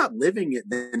 If I'm not living it,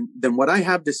 then what I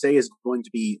have to say is going to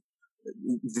be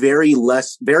very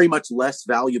much less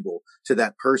valuable to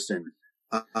that person,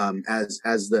 as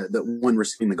the one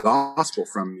receiving the gospel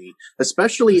from me,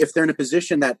 especially if they're in a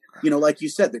position that, like you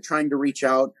said, they're trying to reach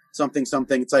out something.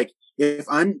 It's like, if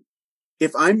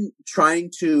I'm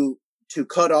trying to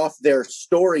cut off their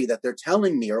story that they're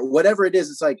telling me or whatever it is,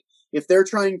 it's like, if they're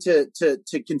trying to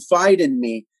confide in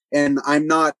me and I'm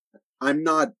not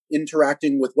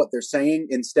interacting with what they're saying,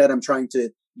 instead I'm trying to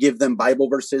give them Bible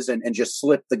verses and just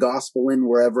slip the gospel in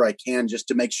wherever I can just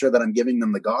to make sure that I'm giving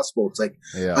them the gospel. It's like,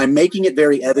 I'm making it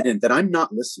very evident that I'm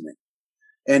not listening.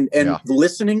 And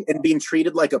listening and being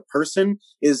treated like a person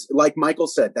is, like Michael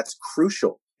said, that's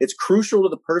crucial. It's crucial to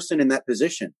the person in that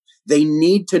position. They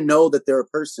need to know that they're a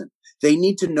person. They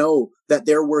need to know that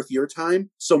they're worth your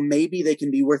time, so maybe they can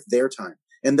be worth their time.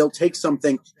 And they'll take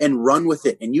something and run with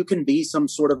it. And you can be some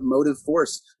sort of motive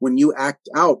force when you act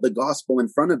out the gospel in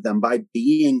front of them by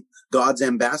being God's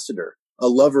ambassador, a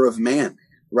lover of man,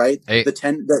 right?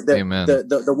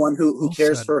 The one who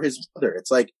cares for his brother.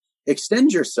 It's like,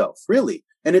 extend yourself, really.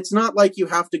 And it's not like you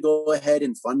have to go ahead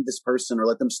and fund this person or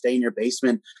let them stay in your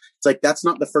basement. It's like, that's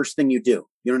not the first thing you do.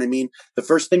 You know what I mean? The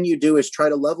first thing you do is try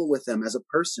to level with them as a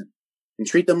person and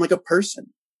treat them like a person.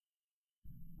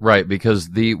 Right, because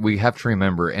we have to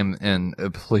remember, and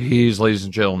please, ladies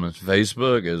and gentlemen,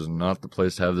 Facebook is not the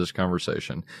place to have this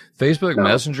conversation. Facebook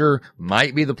Messenger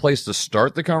might be the place to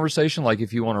start the conversation, like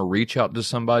if you want to reach out to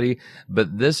somebody,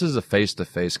 but this is a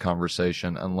face-to-face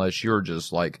conversation unless you're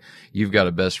just like, you've got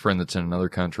a best friend that's in another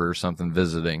country or something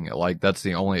visiting, like that's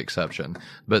the only exception.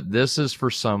 But this is for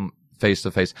some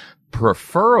face-to-face.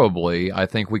 Preferably, I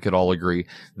think we could all agree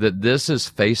that this is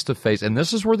face-to-face, and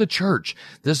this is where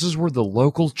the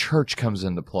local church comes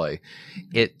into play.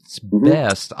 It's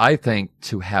best, I think,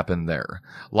 to happen there.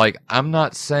 Like, I'm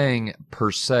not saying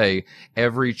per se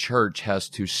every church has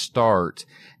to start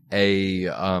a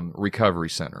recovery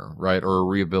center, right, or a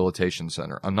rehabilitation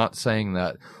center. I'm not saying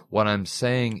that. What I'm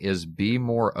saying is be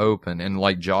more open, and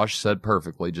like Josh said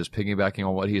perfectly, just piggybacking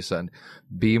on what he said,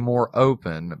 be more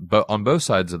open, but on both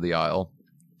sides of the aisle,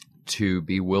 to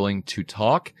be willing to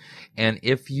talk. And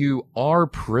if you are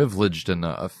privileged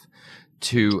enough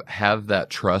to have that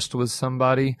trust with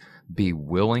somebody, be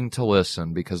willing to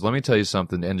listen, because let me tell you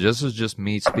something, and this is just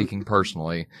me speaking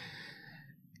personally,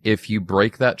 if you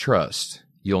break that trust,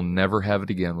 you'll never have it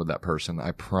again with that person.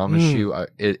 I promise you.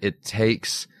 It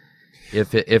takes,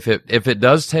 if it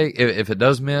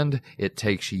does mend, it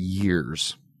takes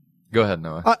years. Go ahead,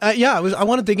 Noah. I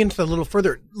want to dig into that a little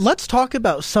further. Let's talk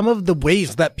about some of the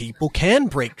ways that people can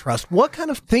break trust. What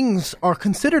kind of things are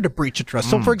considered a breach of trust?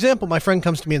 So, for example, my friend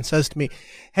comes to me and says to me,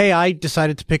 "Hey, I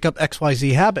decided to pick up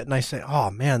XYZ habit," and I say,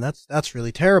 "Oh man, that's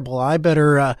really terrible. I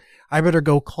better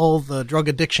go call the drug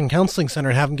addiction counseling center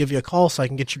and have them give you a call so I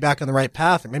can get you back on the right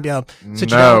path. Or maybe I'll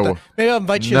sit you down. Maybe I'll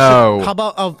invite you. How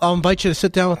about I'll invite you to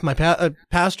sit down with my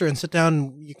pastor and sit down.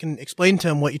 And you can explain to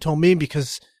him what you told me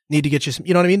because." Need to get you some,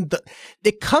 you know what I mean?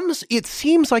 It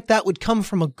seems like that would come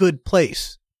from a good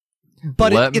place,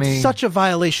 but it's such a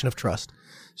violation of trust.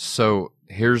 So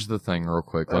here's the thing real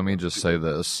quick. Let me just say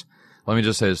this.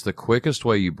 The quickest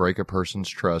way you break a person's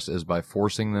trust is by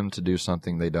forcing them to do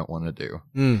something they don't want to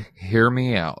do. Hear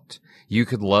me out. You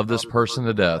could love this person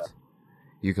to death.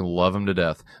 You can love them to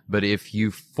death. But if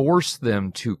you force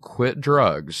them to quit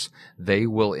drugs, they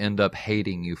will end up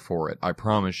hating you for it. I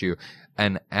promise you.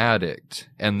 An addict,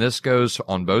 and this goes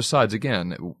on both sides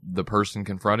again, the person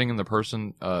confronting and the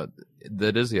person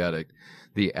that is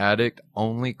the addict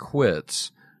only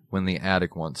quits when the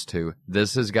addict wants to.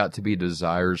 This has got to be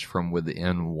desires from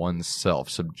within oneself,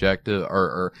 subjective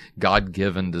or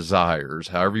God-given desires,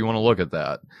 however you want to look at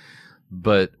that.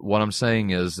 But what I'm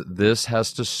saying is this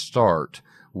has to start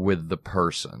with the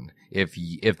person.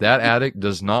 If that addict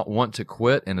does not want to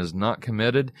quit and is not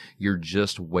committed, you're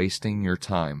just wasting your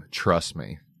time. Trust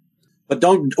me. But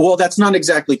that's not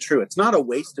exactly true. It's not a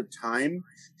waste of time.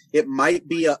 It might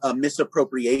be a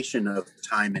misappropriation of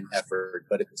time and effort,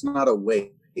 but it's not a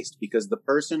waste because the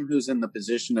person who's in the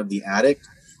position of the addict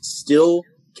still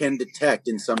can detect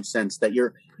in some sense that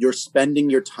you're spending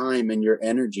your time and your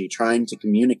energy trying to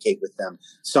communicate with them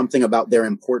something about their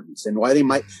importance and why they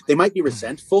might be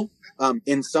resentful.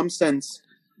 In some sense,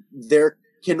 there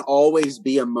can always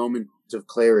be a moment of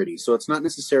clarity. So it's not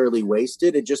necessarily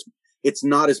wasted. It's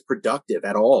not as productive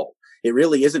at all. It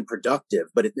really isn't productive,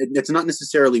 but it's not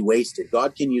necessarily wasted.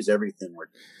 God can use everything.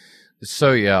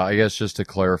 So yeah, I guess just to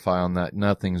clarify on that,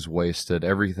 nothing's wasted.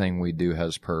 Everything we do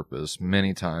has purpose.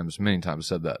 Many times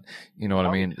said that. You know what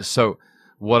I mean? So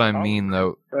what I mean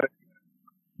though,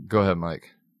 go ahead,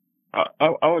 Mike. I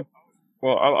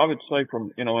would say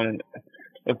from, and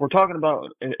if we're talking about,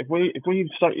 if we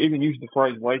even use the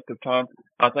phrase waste of time,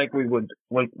 I think we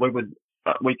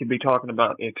could be talking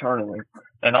about eternally.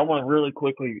 And I want to really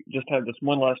quickly just have this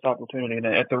one last opportunity, and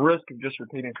at the risk of just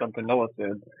repeating something Noah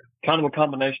said, kind of a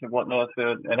combination of what Noah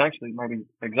said, and actually maybe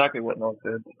exactly what Noah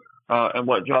said, and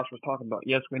what Josh was talking about.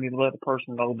 Yes, we need to let the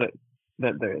person know that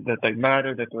they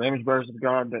matter, that they're image bearers of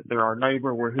God, that they're our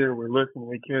neighbor, we're here, we're listening,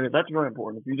 we care. That's very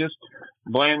important. If you just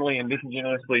blandly and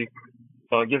disingenuously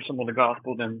give someone the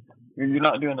gospel, then you're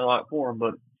not doing a lot for them.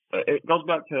 But it goes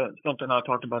back to something I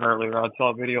talked about earlier. I saw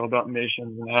a video about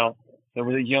missions and how there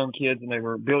were these young kids and they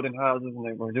were building houses and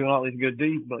they were doing all these good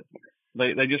deeds, but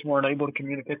they just weren't able to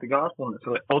communicate the gospel. And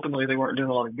so ultimately they weren't doing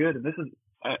a lot of good. And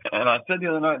I said the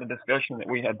other night in the discussion that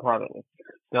we had privately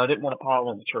that I didn't want to pile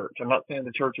on the church. I'm not saying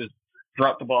the church has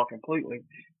dropped the ball completely,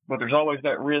 but there's always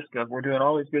that risk of we're doing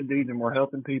all these good deeds and we're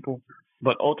helping people.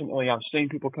 But ultimately, I've seen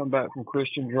people come back from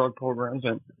Christian drug programs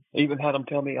and even had them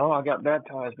tell me, oh, I got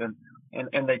baptized, and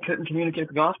they couldn't communicate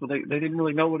the gospel. They didn't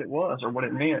really know what it was or what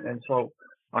it meant. And so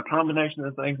a combination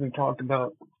of the things we talked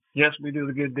about, yes, we do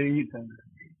the good deeds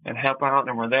and help out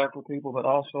and we're there for people, but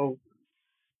also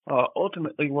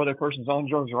ultimately whether a person's on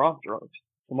drugs or off drugs,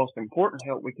 the most important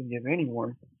help we can give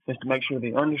anyone is to make sure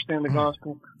they understand the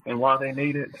gospel and why they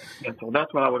need it. And so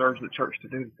that's what I would urge the church to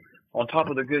do. On top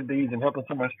of the good deeds and helping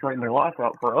someone straighten their life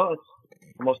out, for us,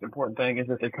 the most important thing is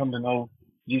that they come to know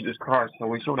Jesus Christ. So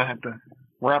we sort of have to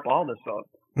wrap all this up,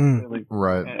 really,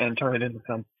 right, and turn it into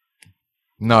something.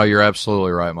 No, you're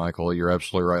absolutely right, Michael. You're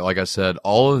absolutely right. Like I said,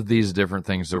 all of these different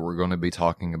things that we're going to be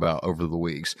talking about over the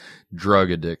weeks,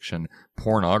 drug addiction,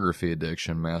 pornography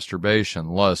addiction, masturbation,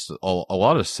 lust, a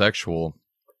lot of sexual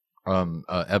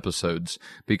episodes,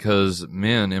 because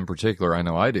men in particular, I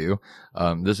know I do,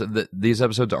 these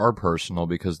episodes are personal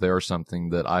because they are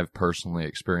something that I've personally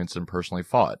experienced and personally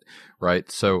fought,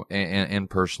 right? So, and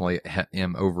personally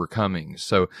am overcoming.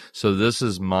 So this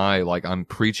is I'm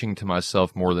preaching to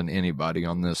myself more than anybody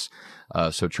on this.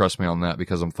 So trust me on that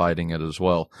because I'm fighting it as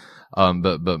well.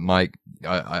 But Mike,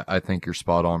 I think you're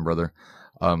spot on, brother,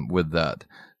 with that.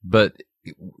 But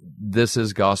this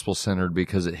is gospel centered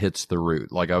because it hits the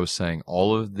root. Like I was saying,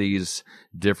 all of these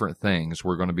different things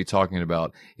we're going to be talking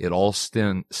about, it all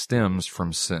stems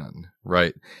from sin,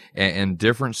 right? And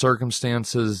different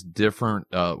circumstances, different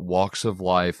walks of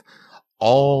life,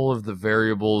 all of the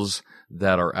variables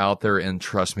that are out there. And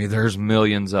trust me, there's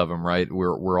millions of them, right?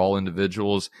 We're all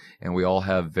individuals and we all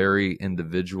have very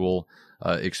individual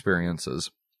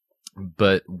experiences.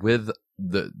 But with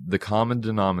the common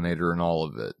denominator in all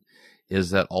of it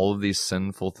is that all of these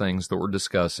sinful things that we're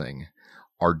discussing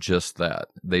are just that.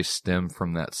 They stem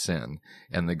from that sin,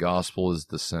 and the gospel is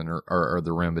the center or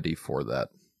the remedy for that.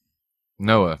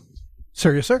 Noah.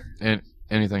 Sir, yes, sir.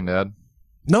 Anything to add?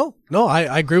 No,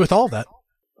 I agree with all of that.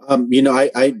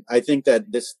 I think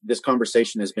that this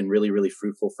conversation has been really, really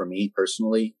fruitful for me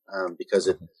personally,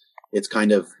 because it's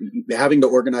kind of having to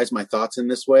organize my thoughts in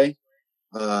this way,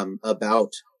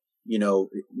 about,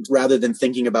 rather than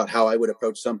thinking about how I would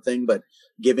approach something, but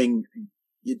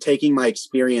taking my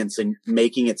experience and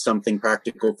making it something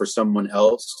practical for someone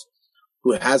else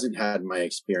who hasn't had my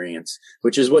experience,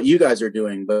 which is what you guys are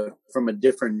doing, but from a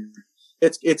different,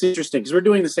 it's interesting because we're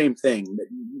doing the same thing,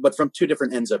 but from two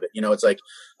different ends of it. It's like,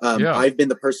 I've been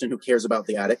the person who cares about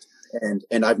the addict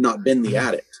and I've not been the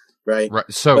addict. Right.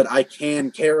 So, but I can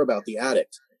care about the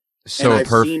addict. So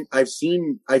and I've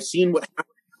seen what happens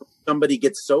when somebody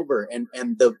gets sober and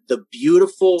the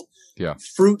beautiful,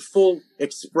 fruitful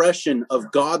expression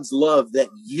of God's love that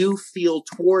you feel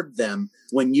toward them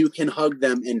when you can hug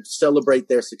them and celebrate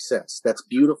their success. That's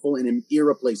beautiful and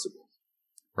irreplaceable.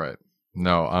 Right.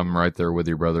 No, I'm right there with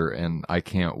you, brother, and I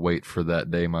can't wait for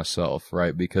that day myself,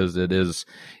 right? Because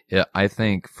I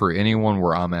think for anyone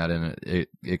where I'm at in it,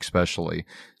 especially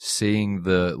seeing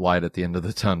the light at the end of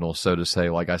the tunnel, so to say,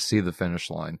 like I see the finish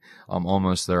line. I'm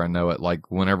almost there. I know it.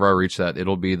 Like whenever I reach that,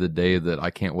 it'll be the day that I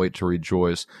can't wait to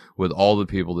rejoice with all the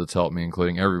people that's helped me,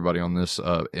 including everybody on this,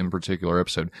 in particular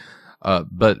episode.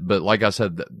 But like I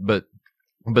said, but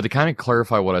to kind of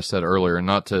clarify what I said earlier and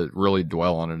not to really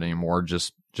dwell on it anymore,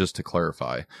 just to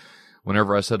clarify,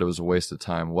 whenever I said it was a waste of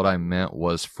time, what I meant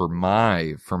was from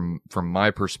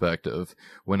my perspective,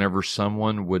 whenever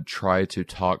someone would try to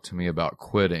talk to me about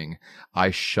quitting,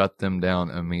 I shut them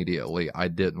down immediately. I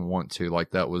didn't want to.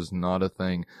 Like that was not a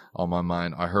thing on my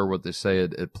mind. I heard what they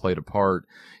said. It played a part,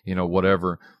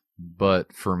 whatever.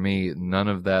 But for me, none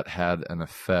of that had an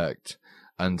effect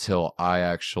until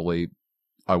I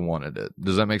wanted it.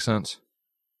 Does that make sense?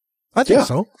 I think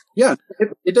so. Yeah,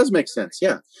 it does make sense.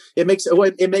 Yeah, it makes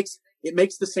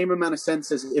the same amount of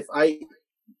sense as if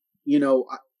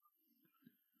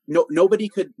nobody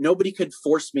could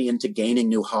force me into gaining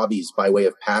new hobbies by way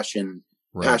of passion,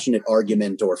 right, passionate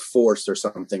argument or force or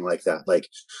something like that. Like,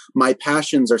 my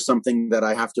passions are something that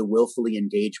I have to willfully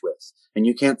engage with, and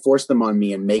you can't force them on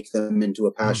me and make them into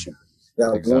a passion.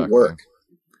 That won't work.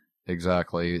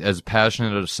 Exactly. As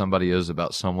passionate as somebody is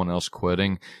about someone else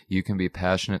quitting, you can be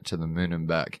passionate to the moon and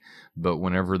back. But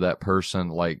whenever that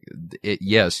person,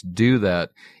 yes, do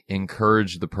that,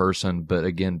 encourage the person, but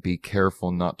again, be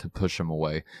careful not to push them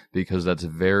away, because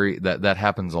that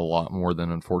happens a lot more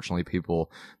than unfortunately people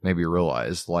maybe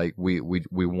realize. Like, we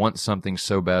want something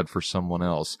so bad for someone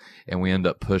else, and we end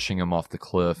up pushing them off the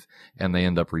cliff, and they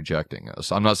end up rejecting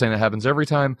us. I'm not saying that happens every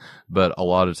time, but a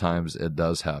lot of times it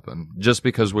does happen, just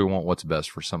because we want what's best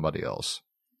for somebody else.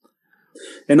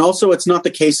 And also, it's not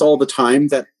the case all the time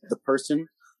that the person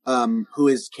who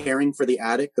is caring for the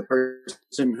addict, the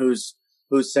person who's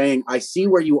saying, I see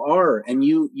where you are, and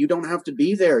you don't have to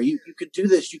be there. You could do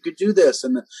this. You could do this.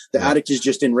 And the addict is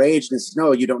just enraged and says,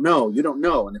 no, you don't know. You don't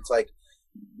know. And it's like,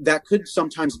 that could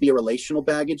sometimes be a relational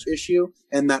baggage issue.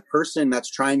 And that person that's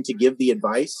trying to give the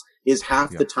advice is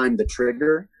half the time the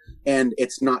trigger, and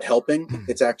it's not helping.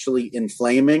 It's actually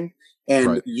inflaming.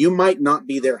 And you might not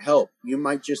be their help. You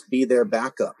might just be their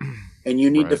backup. And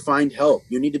you need to find help.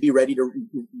 You need to be ready to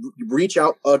reach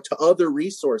out to other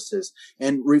resources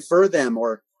and refer them,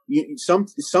 or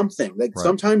something. Like,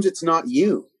 sometimes it's not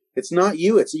you. It's not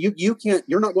you. It's you. You can't.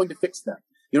 You're not going to fix them.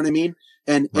 You know what I mean?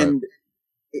 And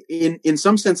in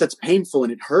some sense, that's painful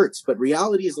and it hurts. But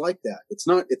reality is like that. It's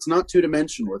not two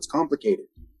dimensional. It's complicated.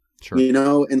 Sure. You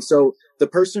know. And so the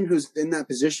person who's in that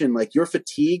position, like, your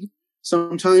fatigue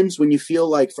sometimes when you feel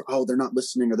like, they're not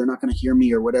listening, or they're not going to hear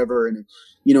me, or whatever. And,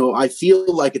 I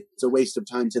feel like it's a waste of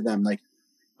time to them. Like,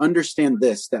 understand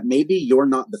this, that maybe you're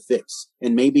not the fix,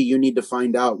 and maybe you need to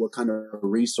find out what kind of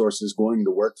resource is going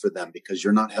to work for them, because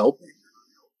you're not helping.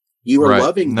 You are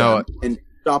loving them, and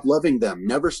stop loving them.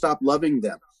 Never stop loving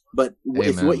them. But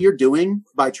if what you're doing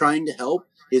by trying to help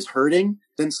is hurting,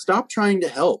 then stop trying to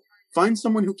help. Find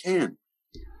someone who can.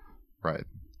 Right.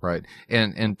 Right.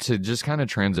 And to just kind of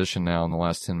transition now in the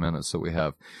last 10 minutes that we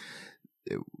have,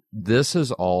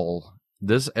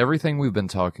 everything we've been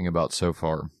talking about so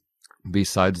far,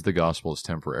 besides the gospel, is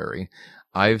temporary.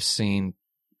 I've seen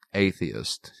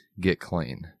atheists get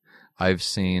clean. I've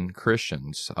seen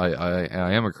Christians. I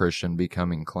am a Christian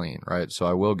becoming clean, right? So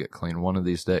I will get clean one of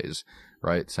these days,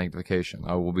 right? Sanctification.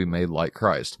 I will be made like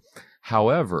Christ.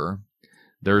 However,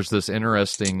 there's this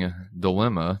interesting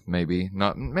dilemma, maybe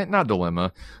not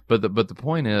dilemma, but the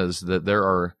point is that there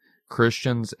are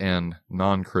Christians and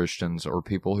non-Christians, or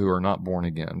people who are not born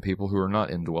again, people who are not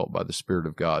indwelt by the Spirit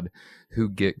of God, who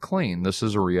get clean. This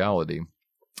is a reality.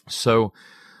 So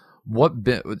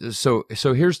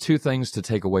here's two things to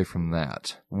take away from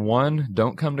that. One,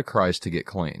 don't come to Christ to get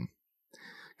clean.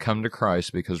 Come to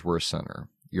Christ because we're a sinner.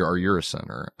 You're a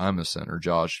sinner. I'm a sinner.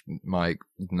 Josh, Mike,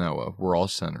 Noah, we're all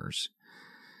sinners.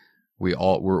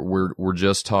 We're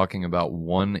just talking about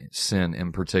one sin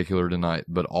in particular tonight,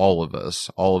 but all of us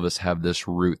have this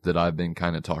root that I've been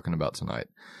kind of talking about tonight.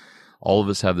 All of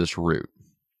us have this root,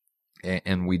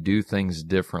 and we do things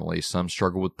differently. Some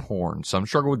struggle with porn, some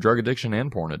struggle with drug addiction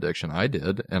and porn addiction. I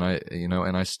did, and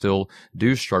I still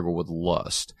do struggle with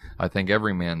lust. I think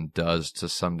every man does to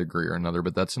some degree or another,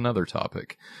 but that's another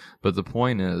topic. But the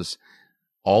point is,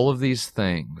 all of these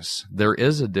things, there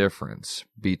is a difference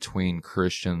between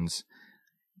Christians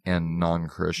and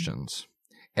non-Christians.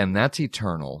 And that's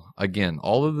eternal. Again,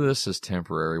 all of this is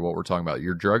temporary, what we're talking about.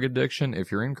 Your drug addiction,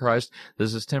 if you're in Christ,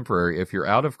 this is temporary. If you're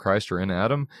out of Christ or in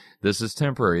Adam, this is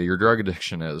temporary. Your drug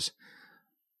addiction is.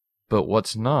 But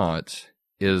what's not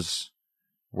is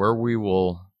where we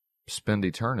will spend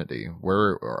eternity.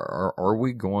 Where are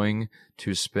we going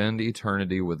to spend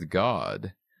eternity with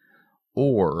God?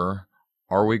 Or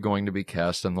are we going to be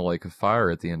cast in the lake of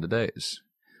fire at the end of days?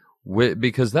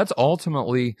 Because that's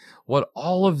ultimately what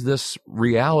all of this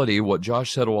reality, what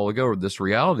Josh said a while ago, this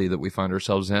reality that we find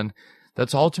ourselves in,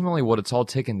 that's ultimately what it's all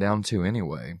taken down to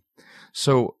anyway.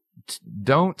 So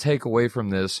don't take away from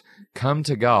this, come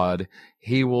to God,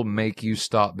 He will make you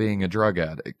stop being a drug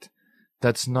addict.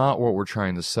 That's not what we're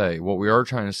trying to say. What we are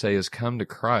trying to say is come to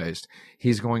Christ.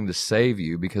 He's going to save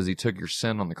you because He took your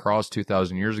sin on the cross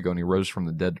 2,000 years ago and He rose from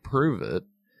the dead to prove it.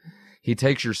 He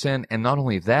takes your sin, and not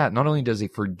only that, not only does He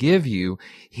forgive you,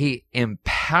 He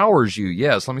empowers you.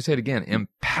 Yes, let me say it again.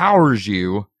 Empowers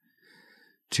you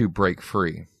to break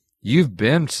free. You've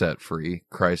been set free,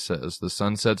 Christ says. The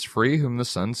Son sets free whom the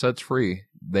Son sets free.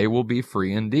 They will be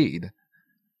free indeed.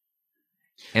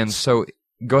 And so,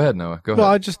 go ahead, Noah. Go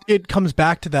ahead. Well, it comes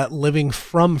back to that living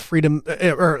from freedom,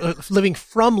 or living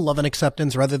from love and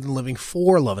acceptance rather than living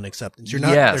for love and acceptance. You're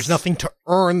not, There's nothing to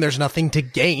earn. There's nothing to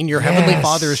gain. Your Heavenly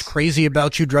Father is crazy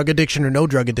about you, drug addiction or no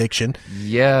drug addiction.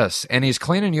 Yes. And He's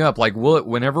cleaning you up. Like,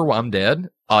 whenever I'm dead,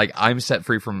 like, I'm set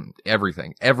free from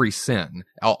everything, every sin,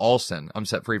 all sin. I'm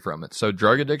set free from it. So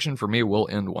drug addiction for me will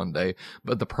end one day.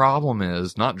 But the problem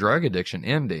is not drug addiction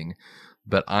ending,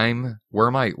 but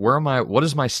what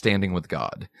is my standing with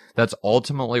God? That's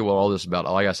ultimately what all this is about.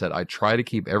 Like I said, I try to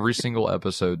keep every single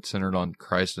episode centered on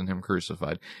Christ and Him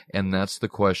crucified. And that's the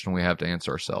question we have to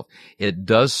answer ourselves. It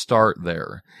does start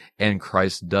there, and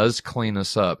Christ does clean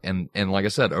us up. And like I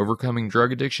said, overcoming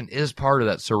drug addiction is part of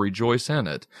that. So rejoice in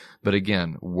it. But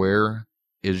again, where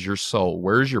is your soul?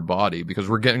 Where is your body? Because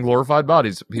we're getting glorified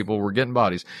bodies, people. We're getting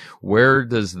bodies. Where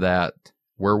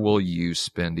will you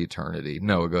spend eternity?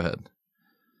 Noah, go ahead.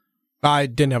 I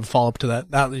didn't have a follow-up to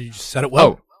that. You just said it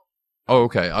well. Oh,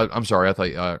 okay. I'm sorry. I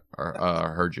thought I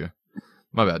heard you.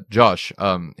 My bad. Josh,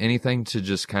 anything to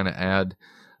just kind of add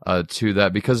to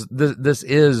that? Because this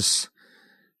is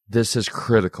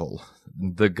critical.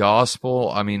 The gospel,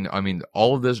 I mean,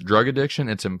 all of this drug addiction,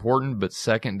 it's important, but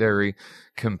secondary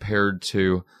compared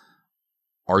to,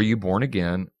 are you born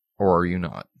again or are you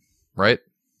not? Right?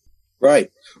 Right.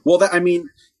 Well,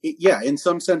 in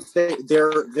some sense,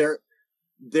 they're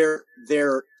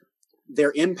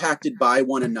impacted by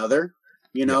one another.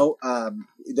 You know,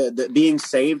 the being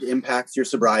saved impacts your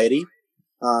sobriety.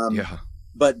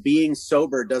 But being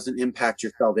sober doesn't impact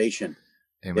your salvation.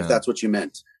 Amen. If that's what you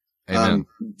meant. Amen.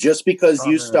 Just because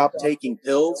you stop taking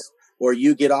pills, or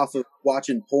you get off of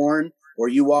watching porn, or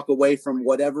you walk away from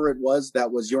whatever it was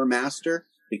that was your master,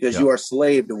 because you are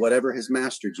slave to whatever has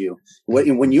mastered you.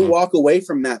 When you walk away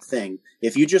from that thing,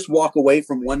 if you just walk away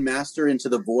from one master into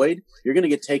the void, you're going to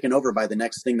get taken over by the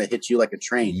next thing that hits you like a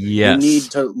train. Yes.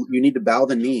 You need to bow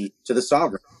the knee to the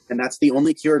sovereign. And that's the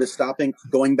only cure to stopping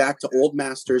going back to old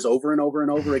masters over and over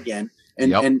and over again.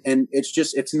 And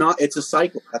it's a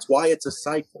cycle. That's why it's a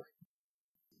cycle.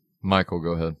 Michael,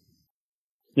 go ahead.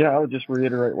 Yeah, I would just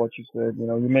reiterate what you said. You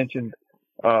know, you mentioned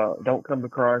don't come to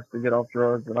Christ to get off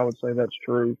drugs, and I would say that's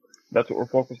true. That's what we're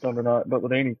focused on tonight. But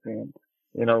with any sin,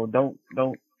 you know, don't.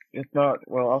 It's not.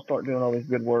 Well, I'll start doing all these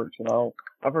good works, and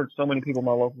I've heard so many people in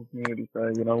my local community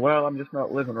say, you know, well, I'm just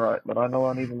not living right, but I know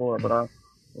I need the Lord.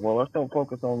 Well, let's don't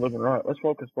focus on living right. Let's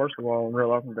focus first of all on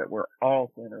realizing that we're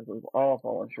all sinners. We've all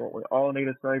fallen short. We all need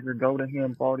a Savior. Go to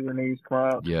Him, fall to your knees,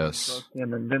 cry out, trust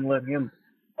Him, and then let Him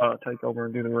take over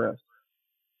and do the rest.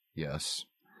 Yes.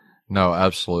 No,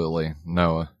 absolutely.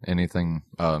 Noah, anything,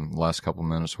 last couple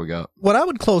minutes we got? What I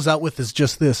would close out with is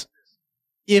just this.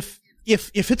 If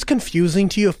it's confusing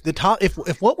to you,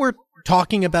 if what we're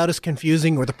talking about is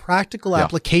confusing, or the practical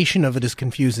application of it is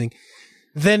confusing,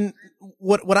 then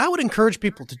what I would encourage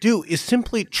people to do is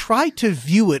simply try to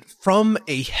view it from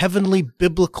a heavenly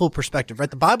biblical perspective, right?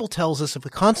 The Bible tells us if we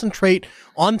concentrate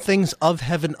on things of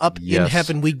heaven, in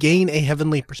heaven, we gain a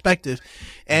heavenly perspective.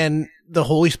 And the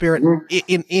Holy Spirit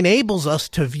enables us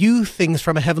to view things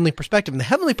from a heavenly perspective. And the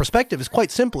heavenly perspective is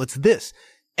quite simple. It's this: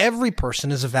 every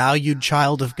person is a valued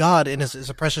child of God and is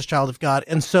a precious child of God.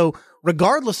 And so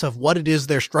regardless of what it is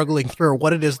they're struggling through or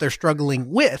what it is they're struggling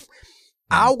with,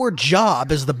 our job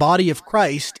as the body of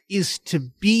Christ is to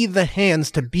be the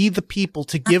hands, to be the people,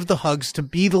 to give the hugs, to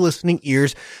be the listening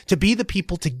ears, to be the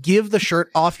people, to give the shirt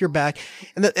off your back.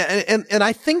 And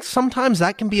I think sometimes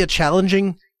that can be a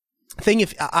challenging thing.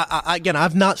 Again,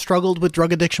 I've not struggled with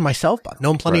drug addiction myself, but I've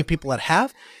known plenty of people that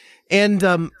have. And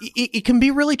it can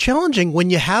be really challenging when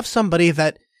you have somebody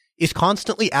that is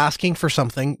constantly asking for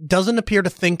something, doesn't appear to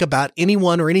think about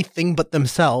anyone or anything but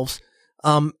themselves.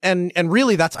 And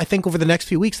really I think over the next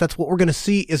few weeks, that's what we're going to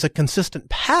see is a consistent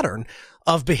pattern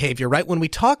of behavior, right? When we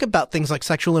talk about things like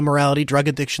sexual immorality, drug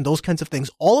addiction, those kinds of things,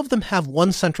 all of them have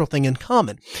one central thing in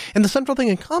common. And the central thing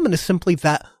in common is simply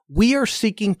that we are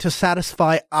seeking to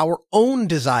satisfy our own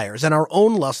desires and our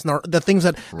own lusts and the things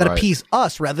that appease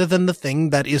us rather than the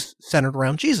thing that is centered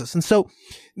around Jesus. And so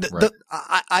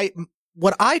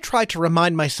what I try to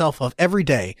remind myself of every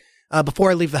day,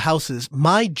 before I leave the house is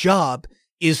my job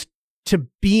is to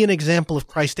be an example of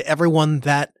Christ to everyone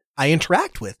that I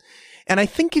interact with. And I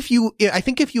think if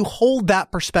you hold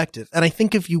that perspective, and I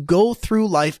think if you go through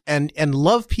life and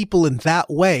love people in that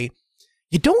way,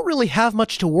 you don't really have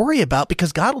much to worry about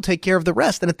because God will take care of the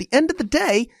rest. And at the end of the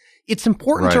day, it's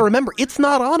important to Right. remember it's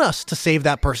not on us to save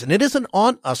that person. It isn't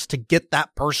on us to get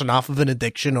that person off of an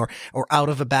addiction or out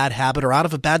of a bad habit or out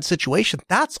of a bad situation.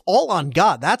 That's all on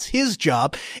God. That's his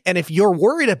job. And if you're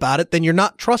worried about it, then you're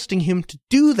not trusting him to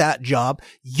do that job.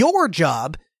 Your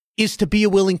job is to be a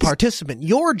willing participant.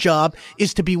 Your job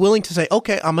is to be willing to say,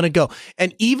 okay, I'm going to go.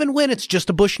 And even when it's just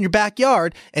a bush in your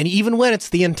backyard, and even when it's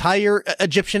the entire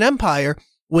Egyptian empire,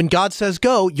 when God says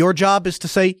go, your job is to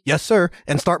say, yes, sir,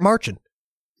 and start marching.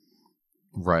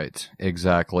 Right,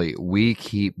 exactly. We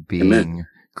keep being Amen.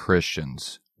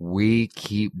 Christians. We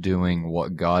keep doing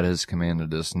what God has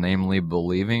commanded us, namely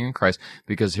believing in Christ.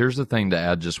 Because here's the thing, to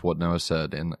add just what Noah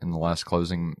said in the last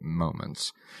closing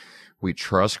moments. We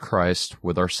trust Christ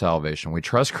with our salvation. We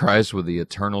trust Christ with the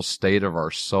eternal state of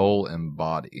our soul and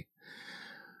body.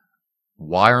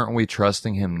 Why aren't we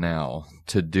trusting him now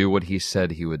to do what he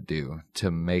said he would do, to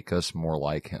make us more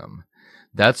like him?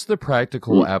 That's the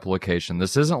practical application.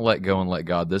 This isn't let go and let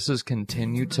God. This is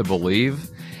continue to believe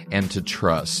and to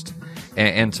trust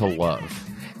and to love.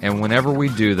 And whenever we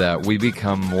do that, we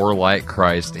become more like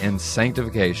Christ in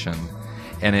sanctification,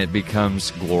 and it becomes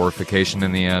glorification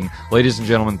in the end. Ladies and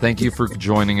gentlemen, thank you for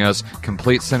joining us.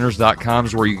 CompleteSinners.com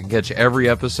is where you can catch every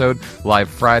episode live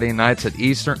Friday nights at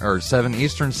 7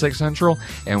 Eastern, 6 Central,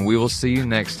 and we will see you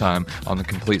next time on the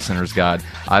Complete Sinners Guide.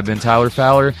 I've been Tyler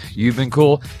Fowler. You've been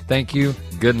cool. Thank you.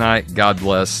 Good night. God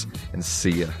bless, and see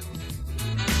ya.